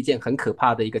手是一件很可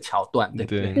怕的一个桥段，对不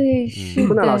对？对，是的。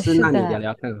普娜老师，那你聊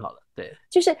聊看好了。对，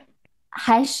就是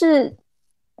还是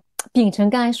秉承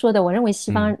刚才说的，我认为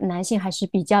西方男性还是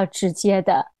比较直接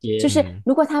的，就是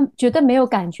如果他觉得没有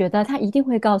感觉的，他一定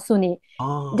会告诉你。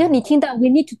就你听到 we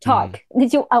need to talk，你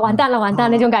就完蛋了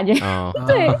那种感觉。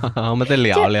对，我们再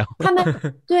聊聊。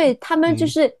他们就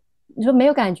是你说没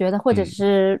有感觉的，或者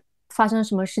是发生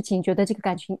什么事情，觉得这个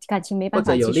感情没办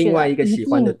法继续了，或者有另外一个喜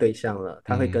欢的对象了，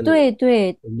他会跟你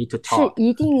对 we need to talk， 是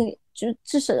一定。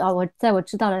至少在我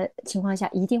知道的情况下，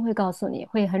一定会告诉你，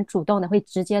会很主动的，会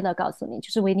直接的告诉你，就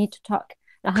是 we need to talk。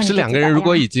然后可是两个人如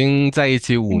果已经在一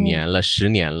起5年了、10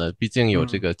年了，毕竟有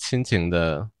这个亲情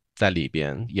的在里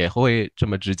边，也会这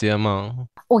么直接吗？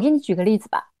我给你举个例子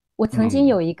吧，我曾经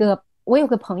有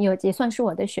个朋友，也算是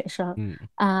我的学生，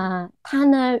她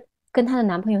呢跟她的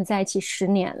男朋友在一起10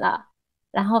年了。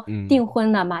然后订婚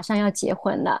了，马上要结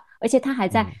婚了，而且她还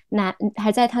在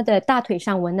她的大腿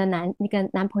上纹了那个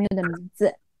男朋友的名字。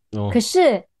可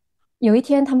是有一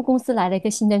天他们公司来了一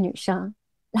个新的女生，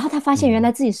然后她发现原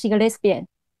来自己是一个 lesbian，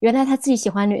原来她自己喜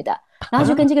欢女的，然后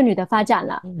就跟这个女的发展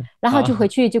了，然后就回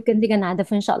去就跟这个男的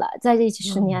分手了，在一起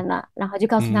10年了，然后就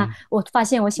告诉他，我发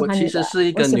现我喜欢女的，我其实是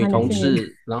一个女同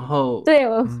志，然后对，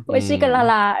我是一个拉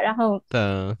拉，然后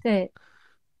对，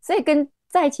所以跟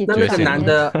在一起那个男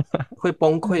的会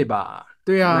崩溃吧？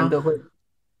对啊，男的会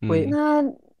那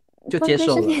就接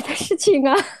受了，是你的事情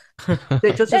啊。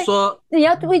对，就是说你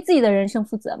要为自己的人生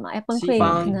负责嘛。要崩溃，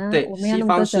可能我们要那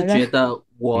么多责任。西方是觉得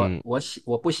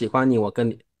我不喜欢你，我跟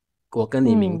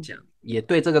你明讲，也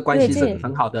对这个关系是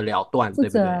很好的了断，对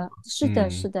不对？是的，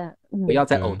是的，不要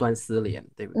再藕断丝连，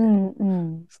对不对？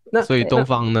那所以东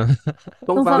方呢？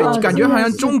东方感觉好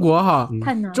像中国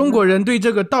中国人对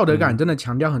这个道德感真的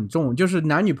强调很重，就是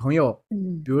男女朋友，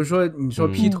比如说你说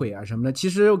劈腿啊什么的，其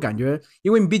实我感觉，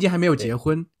因为你毕竟还没有结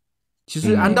婚，其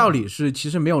实按道理是其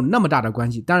实没有那么大的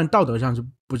关系，当然道德上是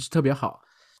不是特别好，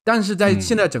但是在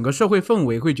现在整个社会氛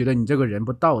围会觉得你这个人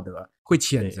不道德，会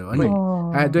谴责你。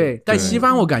哎，对，但西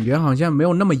方我感觉好像没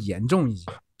有那么严重一些，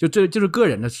这就是个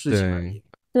人的事情而已。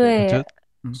对，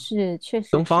是确实。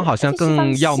东方好像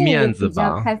更要面子吧，比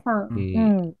较开放。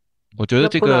我觉得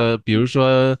这个，比如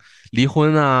说离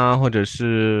婚啊，或者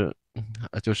是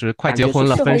就是快结婚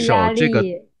了分手，这个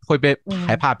会被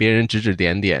害怕别人指指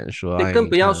点点说。更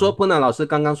不要说普娜老师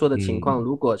刚刚说的情况，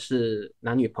如果是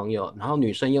男女朋友，然后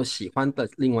女生又喜欢的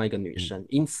另外一个女生，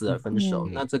因此而分手，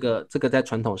那这个在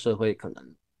传统社会可能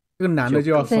这个男的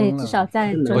就要疯了。至少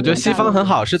在我觉得西方很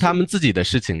好，是他们自己的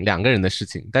事情，两个人的事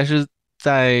情，但是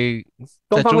在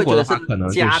中国的话，可能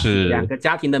就是两个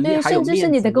家庭的面，甚至是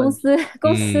你的公司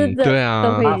的，对啊，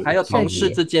都会还有同事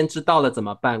之间知道了怎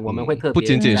么办？我们会特别不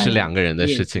仅仅是两个人的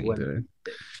事情，对。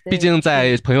毕竟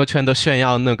在朋友圈都炫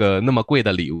耀那么贵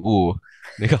的礼物，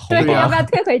那个红包要不要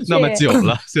退回去？那么久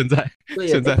了，现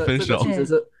在分手，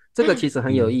这个其实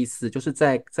很有意思，就是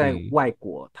在外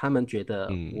国，他们觉得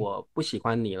我不喜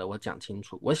欢你了，我讲清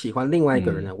楚；我喜欢另外一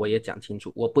个人呢，我也讲清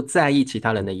楚，我不在意其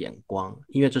他人的眼光，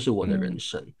因为这是我的人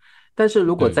生。但是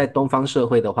如果在东方社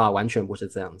会的话，完全不是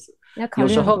这样子。有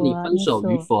时候你分手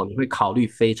与否，你会考虑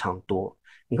非常多。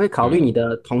你会考虑你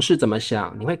的同事怎么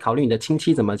想，你会考虑你的亲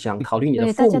戚怎么想，考虑你的父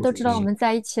母怎么想。大家都知道我们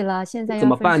在一起了，现在要怎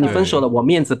么办？你分手了，我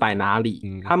面子摆哪里？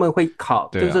他们会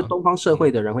就是东方社会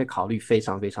的人会考虑非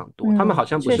常非常多。他们好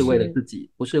像不是为了自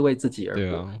己，不是为自己而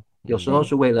活。有时候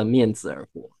是为了面子而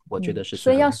活，我觉得是。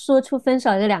所以要说出分手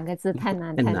这2个字太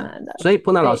难了。所以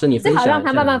波娜老师，你分享一下，最好让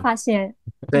他慢慢发现。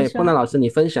对，波娜老师，你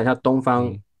分享一下东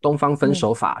方分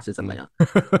手法是怎么样？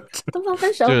东方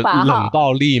分手法冷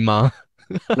暴力吗？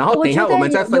然后等一下我们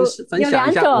再分享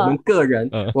一下我们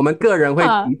个人会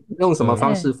用什么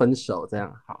方式分手，这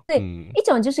样好。对，一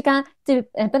种就是刚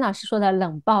刚笨老师说的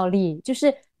冷暴力，就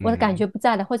是我的感觉不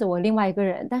在了，或者我另外一个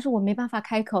人，但是我没办法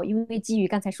开口，因为基于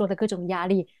刚才说的各种压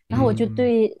力，然后我就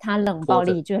对他冷暴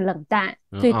力，就是冷淡，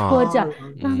对，拖着，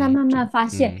让他慢慢发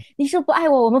现，你是不爱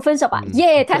我，我们分手吧，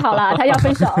耶，太好了，他要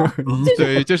分手，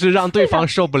对，就是让对方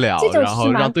受不了，然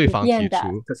后让对方提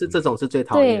出。可是这种是最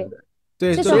讨厌的。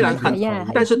对，虽然很讨厌，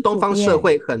但是东方社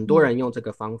会很多人用这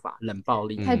个方法，冷暴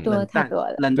力，太多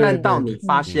了，冷淡到你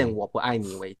发现我不爱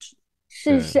你为止。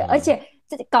是，而且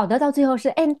这搞得到最后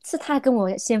是他跟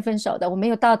我先分手的，我没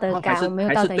有道德感，我没有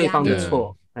道德压力，还是对方的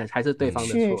错，还是对方的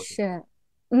错。是，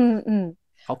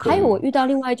好可怜。还有我遇到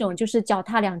另外一种就是脚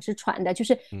踏2只船的，就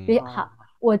是好。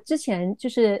我之前就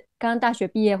是刚大学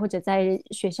毕业或者在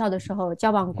学校的时候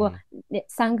交往过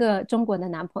3个中国的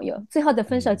男朋友，最后的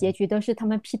分手结局都是他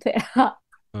们劈腿了。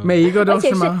每一个都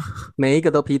是吗？每一个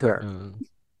都劈腿？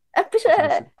不是，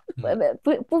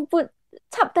不，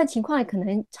但情况可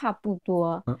能差不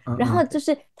多。然后就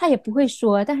是他也不会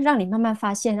说，但是让你慢慢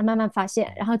发现，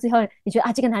然后最后你觉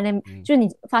得这个男人就是你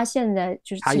发现的，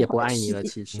就是他也不爱你了，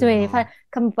其实对，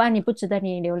他们不爱你，不值得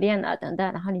你留恋了等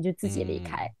等，然后你就自己离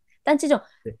开。但这种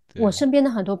我身边的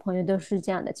很多朋友都是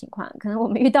这样的情况，可能我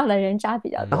们遇到了人渣比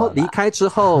较多。然后离开之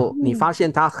后，你发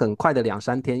现他很快的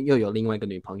2-3天又有另外一个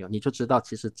女朋友，你就知道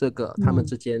其实这个他们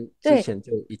之间之前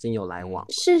就已经有来往。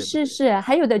是，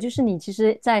还有的就是你其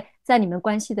实在你们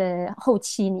关系的后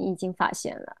期你已经发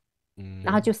现了，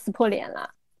然后就撕破脸了。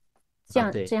这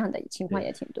样的情况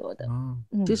也挺多的。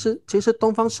其实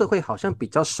东方社会好像比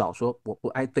较少说我不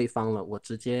爱对方了，我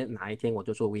直接哪一天我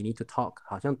就说 we need to talk，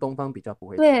 好像东方比较不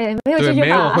会。对，没有这句话，没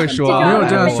有会说，没有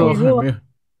这样说，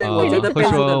对，我觉得会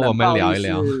说我们聊一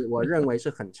聊，我认为是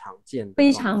很常见的，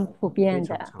非常普遍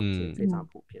的，非常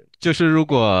普遍。就是如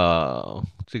果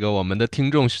这个我们的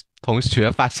听众同学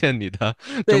发现你的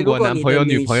中国男朋友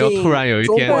女朋友突然有一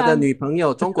天，中国的女朋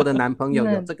友、中国的男朋友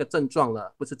有这个症状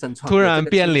了，不是症状，突然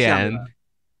变脸，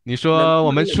你说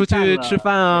我们出去吃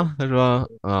饭啊，他说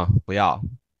不要，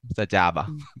在家吧，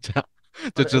这样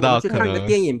就知道可能去看个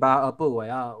电影吧，不，我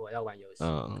要玩游戏。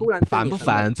突然烦不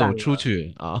烦？走出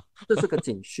去啊！这是个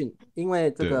警讯，因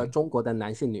为这个中国的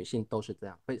男性、女性都是这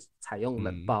样，会采用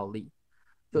冷暴力，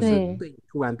就是对你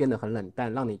突然变得很冷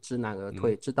淡，让你知难而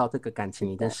退，知道这个感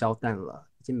情已经消淡了，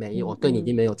已经没有，我对你已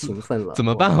经没有情分了。怎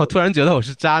么办？我突然觉得我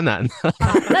是渣男。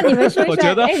那你们说一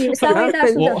下，你们3位大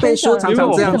叔的分手常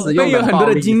常这样子，有很多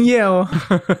的经验哦。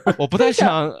我不太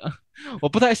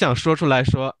想说出来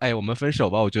说，我们分手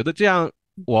吧。我觉得这样，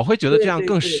我会觉得这样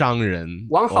更伤人。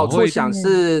往好处想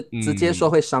是直接说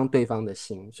会伤对方的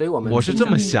心，所以我是这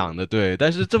么想的，对。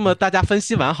但是这么大家分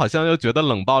析完，好像又觉得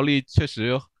冷暴力确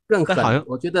实更狠。好像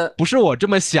我觉得不是我这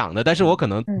么想的，但是我可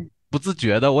能不自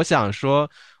觉的，我想说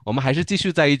我们还是继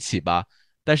续在一起吧。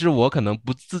但是我可能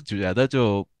不自觉的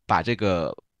就把这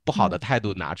个不好的态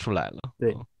度拿出来了。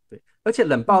对。而且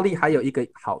冷暴力还有一个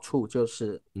好处就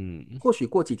是，或许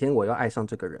过几天我又爱上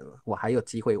这个人了，我还有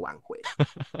机会挽回。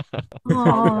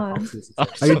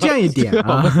还有这样一点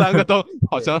我们3个都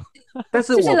好像，但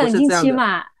是我不是这样的。就是冷静期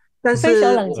嘛。但是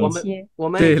我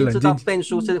们已经知道Ben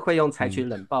叔是会用采取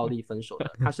冷暴力分手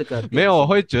的，他是个没有，我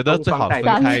会觉得最好分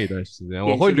开一段时间，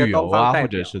我会旅游啊，或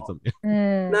者是怎么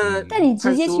样。但你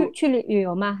直接去旅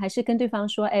游吗？还是跟对方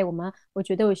说，我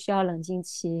觉得我需要冷静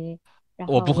期？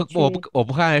我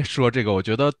不太说这个，我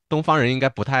觉得东方人应该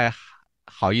不太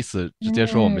好意思直接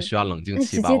说我们需要冷静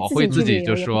期吧。我会自己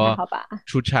就说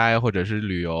出差或者是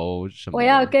旅游什么。我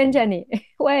要跟着你，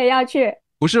我也要去。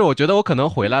不是，我觉得我可能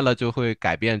回来了就会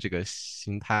改变这个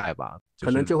心态吧，可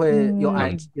能就会又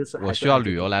我需要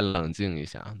旅游来冷静一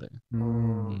下。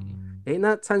对，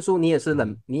那灿叔你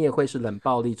也会是冷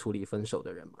暴力处理分手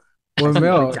的人吗？我没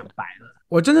有讲白了。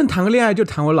我真正谈个恋爱就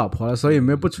谈我老婆了，所以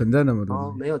没有不存在那么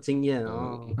多。没有经验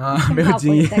没有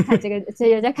经验。在看这个，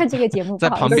也在看这个节目。在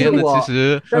旁边的其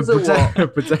实不在，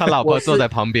他老婆坐在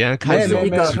旁边看。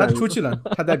他出去了，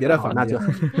他在别的房间。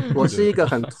我是一个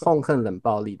很痛恨冷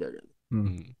暴力的人。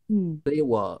所以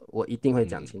我一定会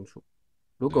讲清楚。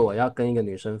如果我要跟一个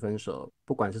女生分手，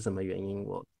不管是什么原因，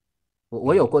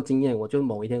我有过经验，我就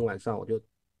某一天晚上我就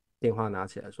电话拿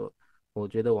起来说，我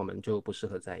觉得我们就不适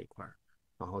合在一块儿，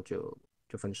然后就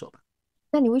分手吧。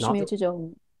那你为什么有这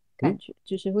种感觉？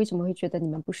就是为什么会觉得你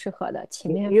们不适合的？前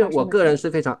面因为我个人是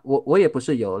非常，我也不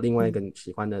是有另外一个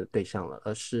喜欢的对象了，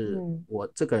而是我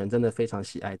这个人真的非常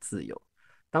喜爱自由。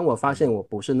当我发现我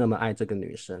不是那么爱这个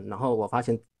女生，然后我发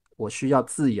现我需要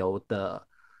自由的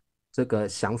这个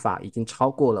想法已经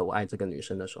超过了我爱这个女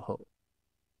生的时候，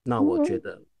那我觉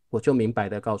得我就明白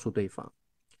的告诉对方。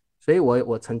所以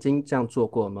我曾经这样做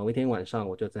过，某一天晚上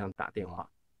我就这样打电话，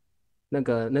那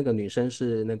个女生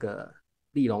是那个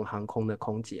立荣航空的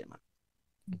空姐嘛，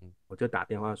我就打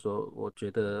电话说，我觉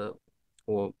得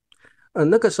我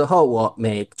那个时候我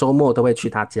每周末都会去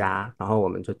她家，然后我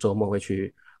们就周末会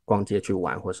去逛街去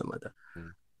玩或什么的。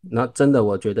那真的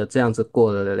我觉得这样子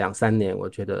过了2-3年，我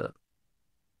觉得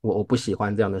我不喜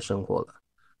欢这样的生活了，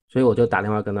所以我就打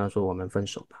电话跟她说，我们分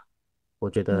手吧。我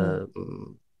觉得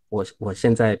我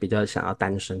现在比较想要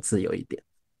单身自由一点。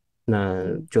那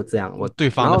就这样，对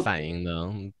方的反应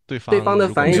呢？对方的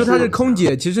反应，你说她是空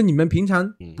姐，其实你们平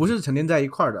常不是成天在一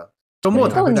块儿的，周末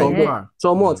才会在一块儿，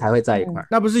周末才会在一块儿。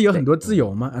那不是有很多自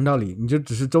由吗？按道理你就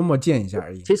只是周末见一下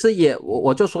而已。其实也，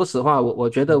我就说实话，我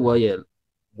觉得我也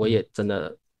真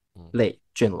的累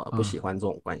倦了，不喜欢这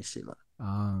种关系了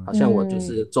啊。好像我就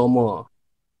是周末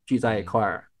聚在一块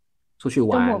儿出去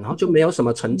玩，然后就没有什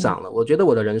么成长了。我觉得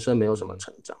我的人生没有什么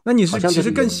成长。那你是其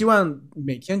实更希望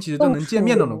每天其实都能见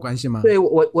面那种关系吗？对，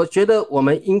我觉得我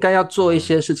们应该要做一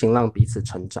些事情让彼此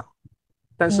成长。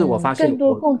但是我发现更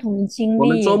多共同经历，我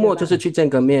们周末就是去见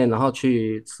个面，然后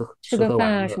去吃个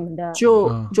饭啊什么的，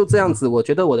就这样子。我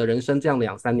觉得我的人生这样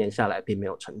2-3年下来并没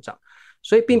有成长，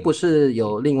所以并不是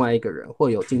有另外一个人或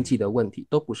有经济的问题，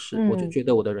都不是。我就觉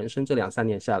得我的人生这2-3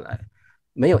年下来，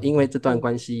没有因为这段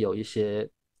关系有一些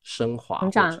升华成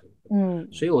长，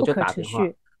所以我就打电话，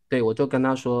对，我就跟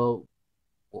他说，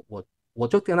我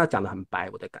就跟他讲得很白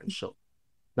我的感受，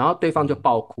然后对方就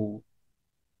爆哭，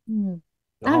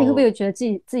然后你会不会觉得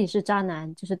自己是渣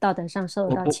男，就是道德上受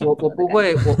到谴责？我不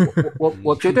会，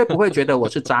我绝对不会觉得我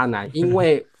是渣男，因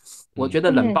为我觉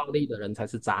得冷暴力的人才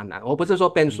是渣男。我不是说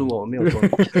Ben叔，我没有说，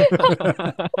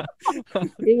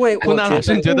因为胡娜老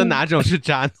师，你觉得哪种是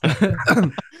渣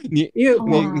男？因为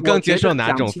你更接受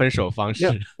哪种分手方式？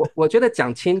我觉得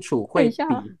讲清楚会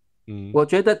比，我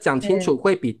觉得讲清楚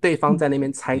会比对方在那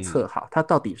边猜测好，他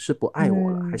到底是不爱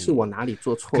我了，还是我哪里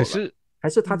做错了？还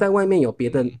是他在外面有别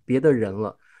的人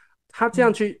了，他这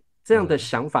样的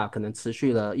想法可能持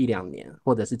续了1-2年，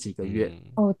或者是几个月。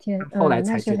哦天，后来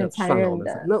才觉得算了，我们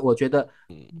那我觉得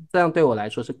这样对我来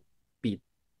说是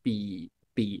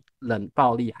比冷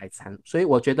暴力还残，所以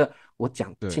我觉得我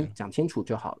讲清楚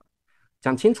就好了，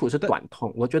讲清楚是短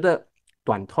痛，我觉得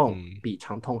短痛比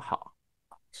长痛好。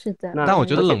是的，但我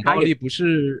觉得冷暴力不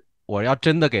是我要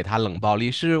真的给他冷暴力，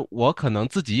是我可能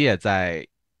自己也在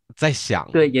想，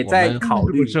对，也在考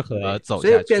虑适合走下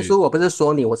去。所以变叔，我不是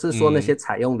说你，我是说那些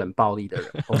采用冷暴力的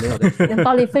人，我没有冷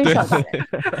暴力分手的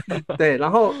人。对，然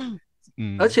后，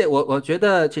而且我觉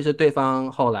得其实对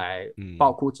方后来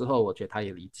爆哭之后，我觉得他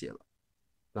也理解了，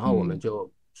然后我们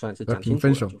就算是讲清楚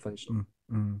了就分手。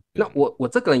那我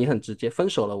这个人也很直接，分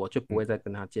手了我就不会再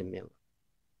跟他见面了。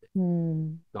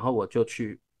然后我就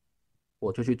去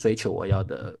追求我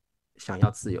想要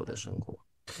自由的生活。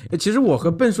其实我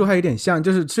和笨叔还有点像，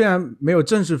就是虽然没有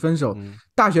正式分手，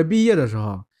大学毕业的时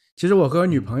候，其实我和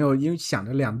女朋友因为想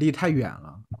着两地太远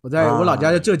了，我老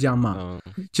家在浙江嘛，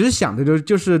其实想的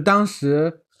就是当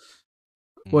时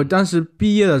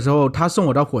毕业的时候，他送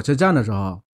我到火车站的时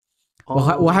候，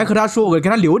我还和他说，我给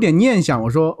他留点念想，我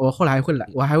说我后来会来，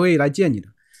我还会来见你的。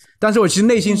但是我其实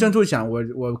内心深处想，我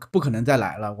不可能再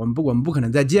来了，我们不可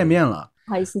能再见面了。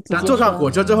不好意思，但坐上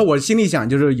火车之后，我心里想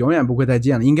就是永远不会再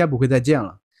见了，应该不会再见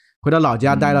了。回到老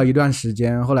家待了一段时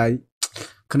间，后来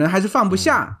可能还是放不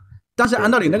下。但是按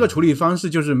道理那个处理方式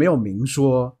就是没有明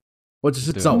说，我只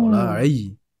是走了而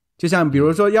已。就像比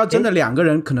如说，要真的2个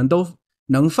人可能都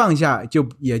能放下，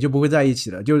也就不会在一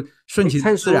起了，就顺其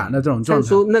自然的这种状态。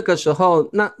那个时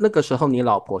候你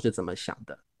老婆是怎么想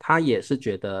的？她也是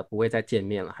觉得不会再见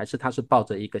面了，还是她是抱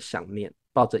着一个想念，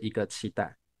抱着一个期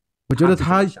待？我觉得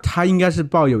她应该是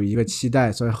抱有一个期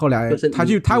待，所以后来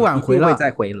她挽回了，会再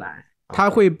回来。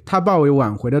他抱有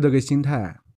挽回的这个心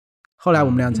态，后来我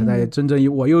们俩才真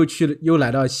正我又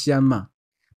来到西安嘛，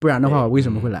不然的话我为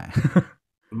什么会来？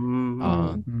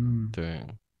对，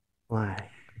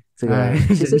这个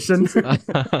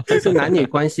其实男女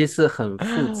关系是很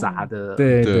复杂的，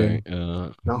对，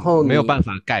然后没有办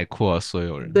法概括所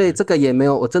有人。对，这个也没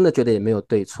有，我真的觉得也没有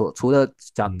对错，除了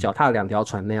脚踏2条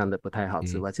船那样的不太好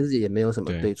之外，其实也没有什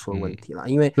么对错问题啦，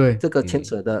因为这个牵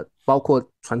扯的包括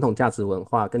传统价值文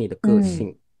化跟你的个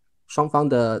性，双方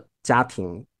的家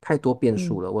庭太多变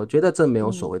数了，我觉得这没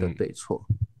有所谓的对错。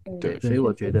对，所以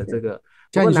我觉得这个，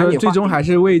像你说，最终还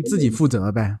是为自己负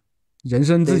责呗，人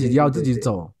生自己要自己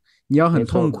走。你要很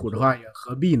痛苦的话，也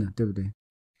何必呢？对不对？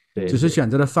对，只是选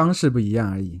择的方式不一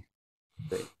样而已。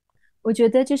对，我觉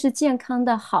得就是健康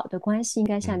的好的关系，应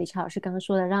该像李超老师刚刚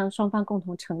说的，让双方共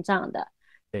同成长的，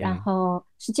然后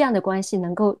是这样的关系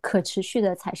能够可持续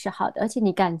的才是好的，而且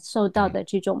你感受到的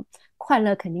这种快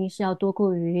乐肯定是要多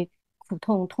过于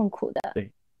痛苦的。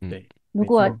对对，如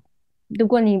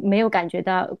果你没有感觉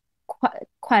到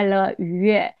快乐愉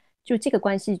悦，就这个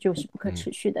关系就是不可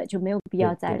持续的，就没有必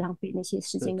要再浪费那些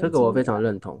时间。这个我非常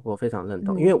认同，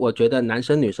因为我觉得男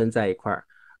生女生在一块儿。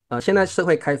现在社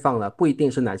会开放了，不一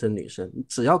定是男生女生，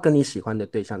只要跟你喜欢的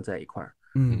对象在一块儿，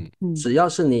只要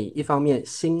是你一方面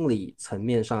心理层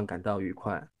面上感到愉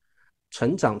快，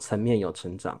成长层面有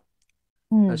成长，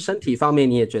身体方面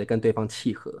你也觉得跟对方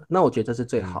契合，那我觉得这是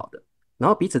最好的。然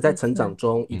后彼此在成长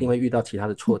中一定会遇到其他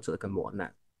的挫折跟磨难，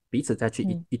彼此再去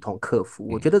一同克服，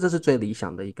我觉得这是最理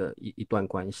想的一段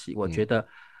关系。我觉得，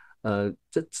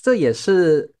这也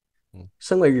是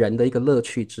身为人的一个乐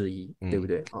趣之一，对不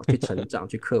对？去成长，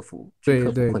去克服，去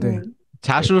克服困难。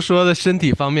茶叔说的身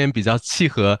体方面比较契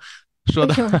合，说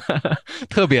的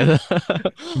特别的，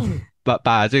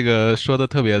把这个说的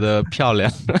特别的漂亮。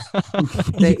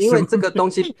对，因为这个东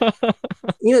西，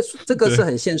因为这个是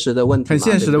很现实的问题，很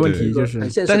现实的问题就是很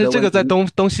现实的问题。但是这个在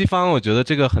东西方，我觉得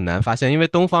这个很难发现，因为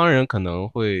东方人可能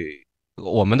会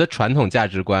我们的传统价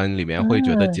值观里面会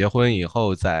觉得结婚以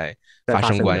后再发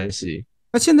生关系。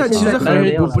那现在其实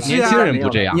不是年轻人不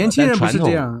这样，年轻人不是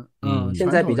这样，现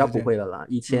在比较不会了啦。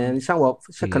以前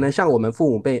可能像我们父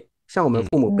母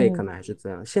辈可能还是这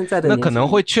样。现在的那可能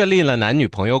会确立了男女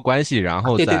朋友关系，然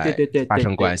后再发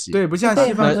生关系。对，不像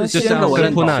西方就像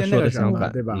跟普娜说的相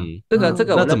反，对吧？这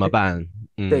个那怎么办？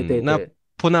对。那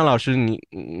普娜老师，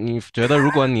你觉得如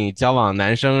果你交往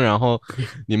男生，然后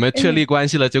你们确立关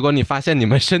系了，结果你发现你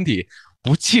们身体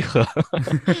不契合，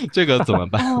这个怎么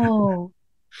办？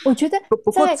我觉得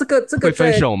不过这个会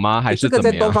分手吗？还是怎么样？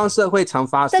这个在东方社会常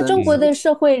发生。在中国的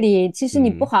社会里，其实你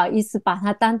不好意思把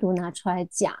它单独拿出来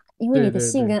讲，因为你的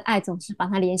性跟爱总是把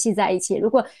它联系在一起。如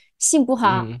果性不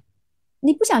好，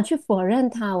你不想去否认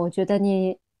它，我觉得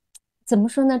你怎么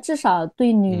说呢？至少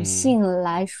对女性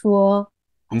来说，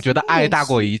你觉得爱大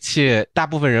过一切？大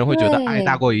部分人会觉得爱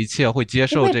大过一切，会接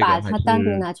受这个，会把它单独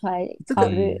拿出来考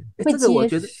虑。这个我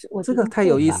觉得这个太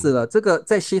有意思了。这个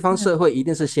在西方社会一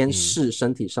定是先试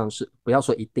身体上是，不要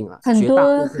说一定了，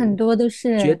很多都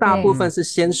是，绝大部分是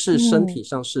先试身体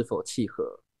上是否契合。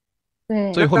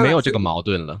对，所以会没有这个矛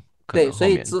盾了。对，所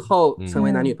以之后成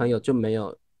为男女朋友就没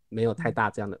有太大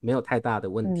这样的没有太大的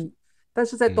问题。但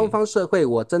是在东方社会，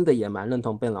我真的也蛮认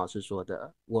同Ben老师说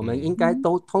的，我们应该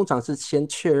都通常是先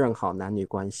确认好男女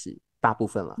关系，大部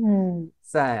分了，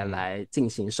再来进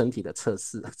行身体的测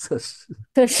试。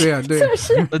对啊，对，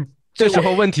这时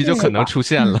候问题就可能出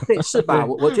现了，对，是吧？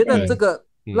我觉得这个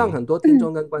让很多听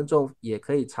众跟观众也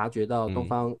可以察觉到，东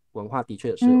方文化的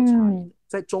确是有差异的。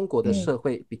在中国的社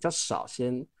会比较少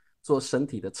先做身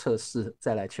体的测试，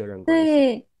再来确认关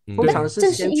系，通常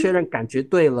是先确认感觉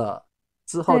对了。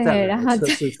之后再来测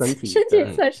试身体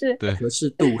测试合适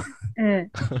度。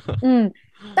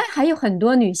但还有很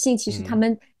多女性，其实她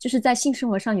们就是在性生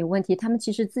活上有问题，她们其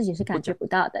实自己是感觉不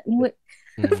到的，因为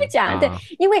不讲对，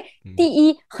因为第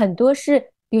一很多是，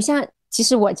比如像其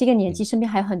实我这个年纪，身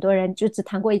边还有很多人就只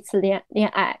谈过一次恋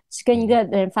爱，是跟一个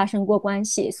人发生过关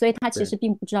系，所以他其实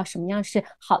并不知道什么样是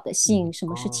好的性，什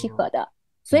么是契合的。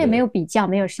所以没有比较，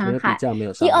没有伤害。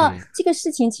第二，这个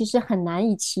事情其实很难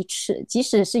以启齿，即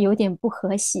使是有点不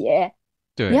和谐，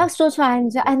你要说出来，你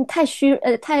说你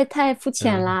太肤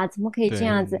浅啦，怎么可以这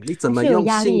样子？你怎么用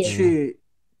性去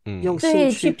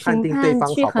去评判、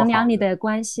去衡量你的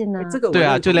关系呢？对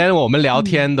啊，就连我们聊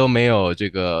天都没有这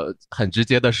个很直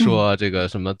接的说这个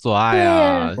什么做爱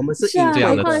啊，我们是这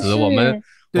样的词，我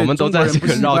们都在这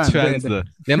个绕圈子，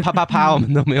连啪啪啪我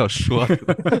们都没有说。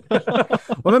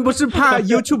我们不是怕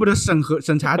YouTube 的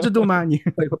审查制度吗？你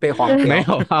会被黄标？没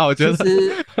有吧？我觉得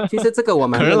其实这个我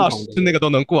们可人老师那个都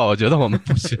能过，我觉得我们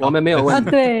不行，我们没有问题。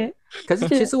对。可是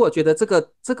其实我觉得这个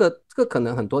可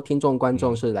能很多听众观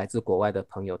众是来自国外的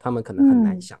朋友，他们可能很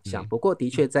难想象。不过的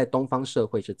确在东方社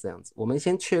会是这样子，我们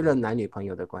先确认男女朋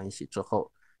友的关系之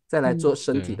后，再来做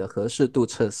身体的合适度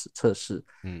测试。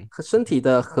身体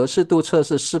的合适度测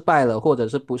试失败了，或者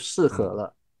是不适合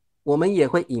了，我们也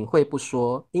会隐晦不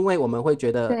说，因为我们会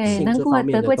觉得性这方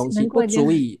面的东西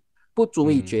不足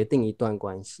以决定一段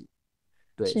关系。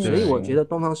对，所以我觉得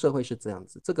东方社会是这样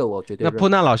子，这个我觉得。那布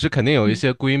娜老师肯定有一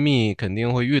些闺蜜肯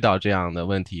定会遇到这样的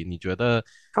问题，你觉得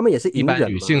他们也是一般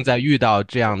女性在遇到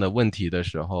这样的问题的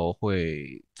时候会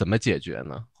怎么解决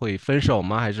呢？会分手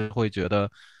吗？还是会觉得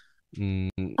应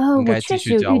该继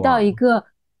续交往？我确实有遇到一个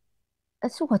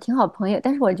是我挺好朋友，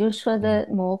但是我就说的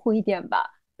模糊一点吧。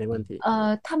没问题。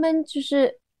他们就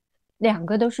是两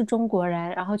个都是中国人，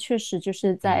然后确实就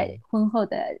是在婚后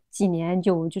的几年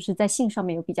就是在性上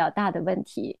面有比较大的问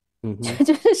题，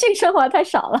就是性生活太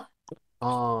少了。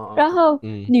然后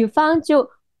女方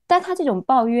但她这种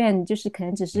抱怨就是可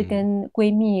能只是跟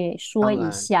闺蜜说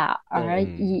一下而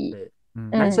已。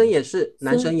男生也是，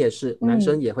男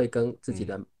生也会跟自己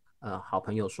的好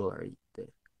朋友说而已。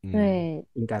对，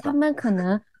应该吧，他们可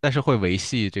能但是会维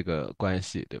系这个关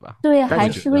系，对吧？对，还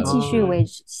是会继续维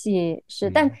系，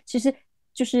但其实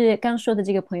就是刚说的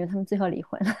这个朋友，他们最后离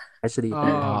婚了，还是离婚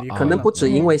了，可能不止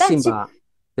因为性吧，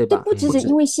对吧？不只是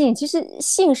因为性，其实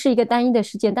性是一个单一的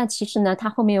事件，但其实呢，它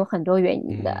后面有很多原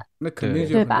因的，那肯定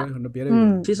是有很多别的原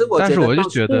因。其实但是我就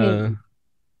觉得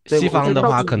西方的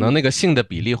话，可能那个性的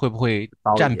比例会不会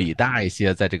占比大一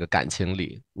些，在这个感情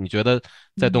里？你觉得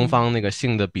在东方那个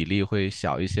性的比例会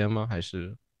小一些吗？还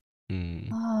是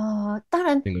当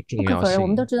然那个不可否认，我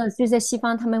们都知道，就是在西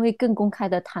方他们会更公开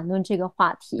的谈论这个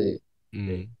话题。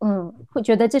会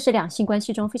觉得这是两性关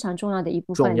系中非常重要的一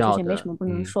部分，就是没什么不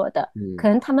能说的。可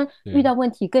能他们遇到问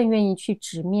题更愿意去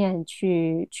直面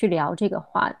去聊这个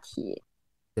话题。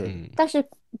但是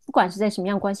不管是在什么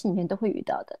样关系里面都会遇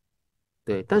到的。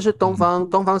对，但是东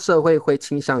方社会会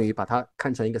倾向于把它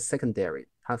看成一个 secondary，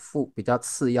 它比较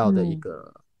次要的一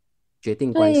个决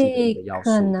定关系的一个要素。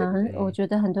可能我觉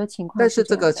得很多情况但是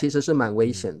这个其实是蛮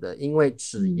危险的，因为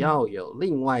只要有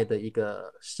另外的一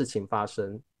个事情发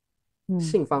生，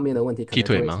性方面的问题可能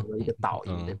就会成为一个导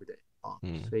因，对不对？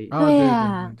所以对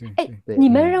啊，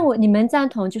你们赞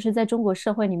同就是在中国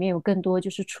社会里面有更多就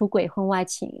是出轨婚外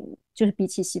情，就是比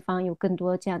起西方有更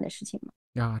多这样的事情吗？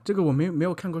呀，这个我没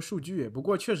有看过数据，不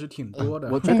过确实挺多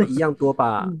的。我觉得一样多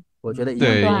吧，我觉得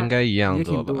对，应该一样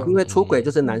多吧，因为出轨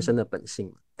就是男生的本性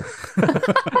嘛。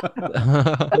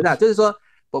不是，就是说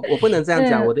我不能这样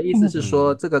讲，我的意思是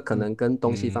说，这个可能跟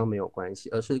东西方没有关系，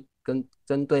而是跟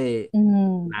针对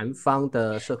男方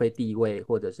的社会地位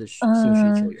或者是性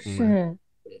需求有关。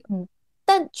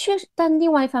但另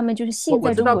外一方面就是性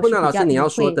在中国我知道不能老师你要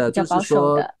说的就是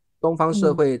说东方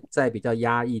社会在比较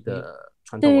压抑的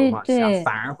传统文化下，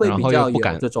反而会比较有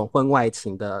这种婚外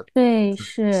情的。对，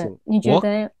是你觉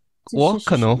得？我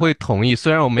可能会同意，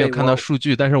虽然我没有看到数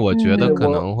据，但是我觉得可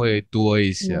能会多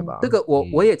一些吧。这个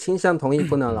我也倾向同意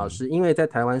布南老师，因为在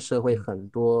台湾社会很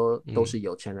多都是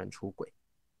有钱人出轨，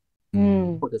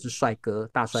或者是帅哥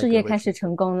大帅哥事业开始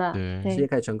成功了，事业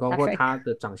开始成功，或他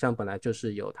的长相本来就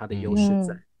是有他的优势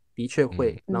在，的确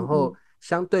会。然后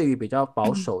相对于比较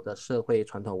保守的社会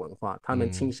传统文化，他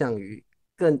们倾向于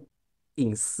更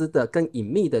隐私的、更隐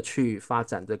秘的去发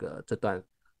展这段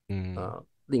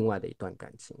另外的一段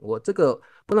感情。我这个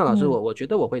布南老师，我觉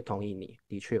得我会同意你，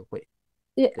的确会。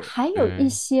还有一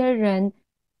些人，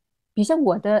比如像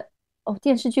我的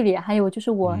电视剧里，还有就是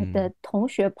我的同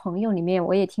学朋友里面，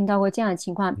我也听到过这样的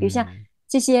情况。比如像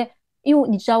这些，因为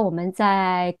你知道我们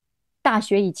在大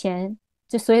学以前，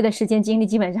就所有的时间精力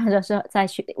基本上都是在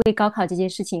为高考这件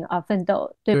事情而奋斗，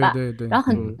对吧？对。然后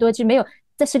很多就没有。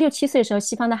在16、17岁的时候，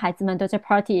西方的孩子们都在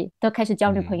party， 都开始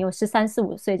交女朋友，13、14、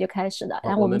15岁就开始了。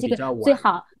然后我们这个最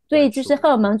好，对，就是荷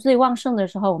尔蒙最旺盛的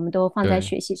时候，我们都放在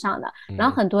学习上的。然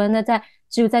后很多人呢，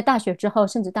只有在大学之后，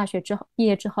甚至大学之后毕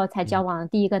业之后才交往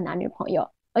第一个男女朋友，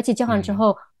而且交往之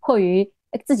后，迫于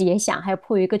自己也想，还有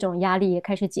迫于各种压力，也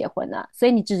开始结婚了。所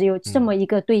以你只有这么一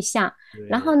个对象，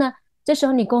然后呢？这时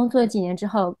候你工作几年之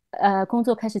后，工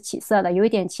作开始起色了，有一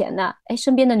点钱了，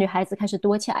身边的女孩子开始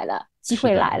多起来了，机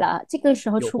会来了，这个时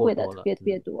候出轨的特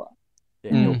别多，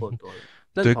诱惑多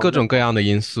了，对各种各样的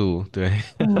因素，对，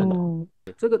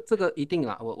这个一定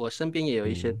啊，我身边也有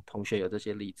一些同学有这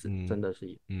些例子，真的是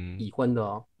已婚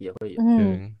的也会有，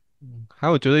对。还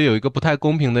有我觉得有一个不太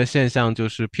公平的现象，就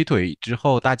是劈腿之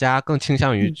后，大家更倾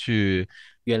向于去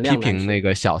批评那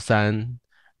个小三。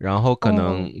然后可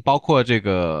能包括这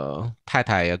个太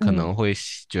太也可能会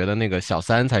觉得那个小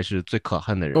三才是最可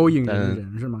恨的人，勾引人的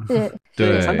人是吗？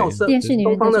对，传统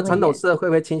东方的传统社会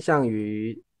会倾向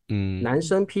于，男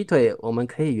生劈腿我们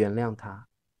可以原谅他，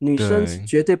女生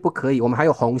绝对不可以。我们还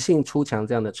有红杏出墙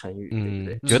这样的成语，对不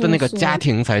对？觉得那个家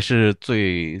庭才是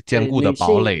最坚固的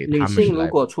堡垒。女性如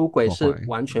果出轨是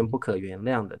完全不可原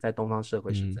谅的，在东方社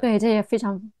会是这样。对，这也非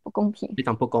常不公平，非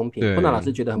常不公平。布南老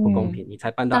师觉得很不公平，你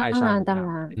才搬到爱上你。当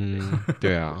然，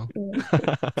对啊。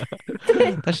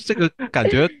但是这个感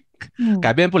觉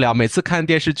改变不了，每次看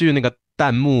电视剧那个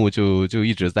弹幕就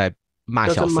一直在骂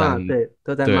小三，对，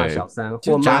都在骂小三，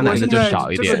或渣男的就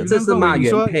少一点，这是骂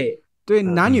原配。对，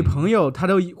男女朋友他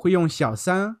都会用小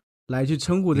三来去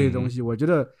称呼这些东西，我觉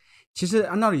得其实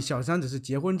按道理小三只是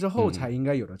结婚之后才应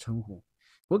该有的称呼。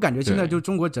我感觉现在就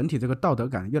中国整体这个道德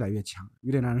感越来越强，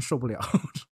有点让人受不了。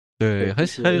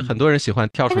对，很多人喜欢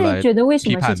跳出那来你觉得为什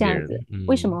批么是这样判别人，子？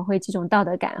为什么会这种道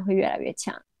德感会越来越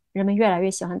强？人们越来越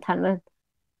喜欢谈论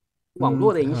网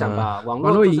络的影响吧，网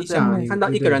络就是这样，影响，看到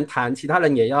一个人谈，其他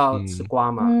人也要吃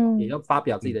瓜嘛，也要发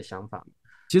表自己的想法。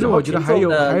其实我觉得还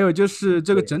有就是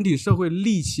这个整体社会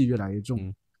戾气越来越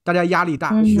重，大家压力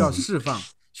大，需要释放，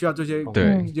需要这些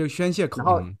就宣泄口。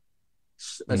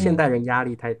然后现代人压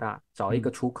力太大，找一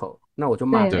个出口，那我就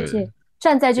骂人。而且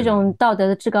站在这种道德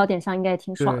的制高点上，应该也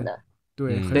挺爽的。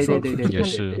对，对，也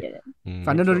是，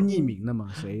反正都是匿名的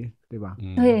嘛，谁对吧？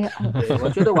对，我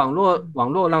觉得网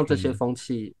络让这些风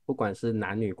气，不管是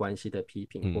男女关系的批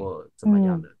评或怎么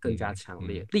样的，更加强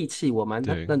烈。戾气，我蛮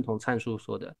认同灿叔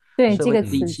说的。对，这个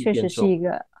词确实是一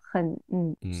个很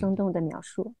生动的描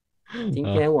述。今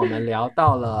天我们聊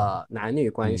到了男女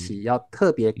关系，要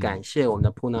特别感谢我们的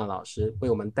普娜老师为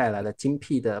我们带来了精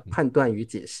辟的判断与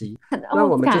解析，让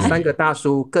我们这3个大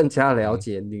叔更加了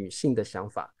解女性的想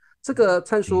法。这个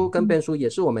灿叔跟Ben叔也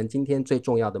是我们今天最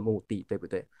重要的目的，对不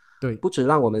对？对，不只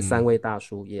让我们3位大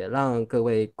叔，也让各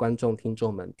位观众听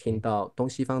众们听到东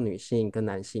西方女性跟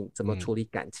男性怎么处理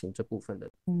感情这部分的，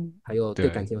还有对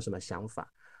感情有什么想法。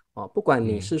不管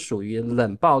你是属于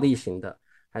冷暴力型的，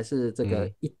还是这个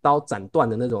一刀斩断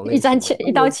的那种类型，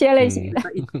一刀切类型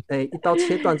的，一刀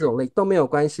切断这种类都没有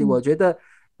关系。我觉得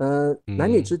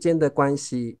男女之间的关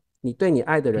系，你对你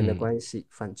爱的人的关系，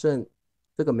反正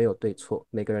这个没有对错，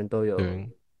每个人都有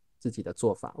自己的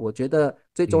做法。我觉得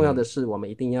最重要的是，我们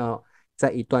一定要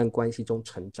在一段关系中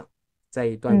成长，在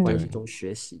一段关系中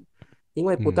学习，因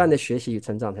为不断的学习与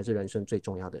成长才是人生最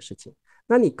重要的事情。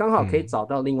那你刚好可以找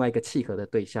到另外一个契合的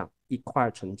对象，一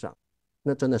块成长，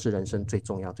那真的是人生最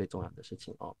重要的事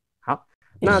情哦。好，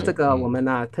那这个我们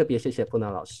呢特别谢谢普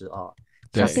娜老师哦。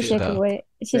谢谢各位，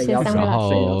谢谢3位老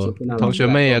师。然后同学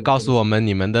们也告诉我们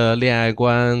你们的恋爱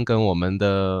观跟我们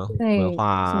的文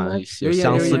化有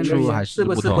相似处还是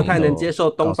不是不太能接受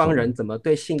东方人怎么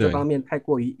对性这方面太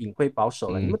过于隐晦保守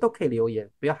了？你们都可以留言，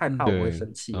不要害怕我们会生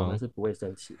气，我们是不会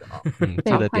生气的哦。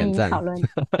记得点赞。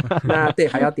那对，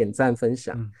还要点赞分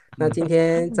享。那今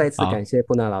天再次感谢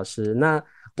普娜老师。那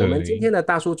我们今天的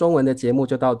大叔中文的节目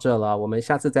就到这了，我们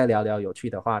下次再聊聊有趣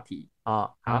的话题啊。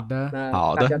好的，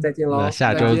那大家再见喽，那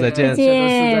下周再见，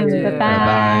拜拜。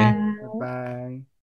拜拜。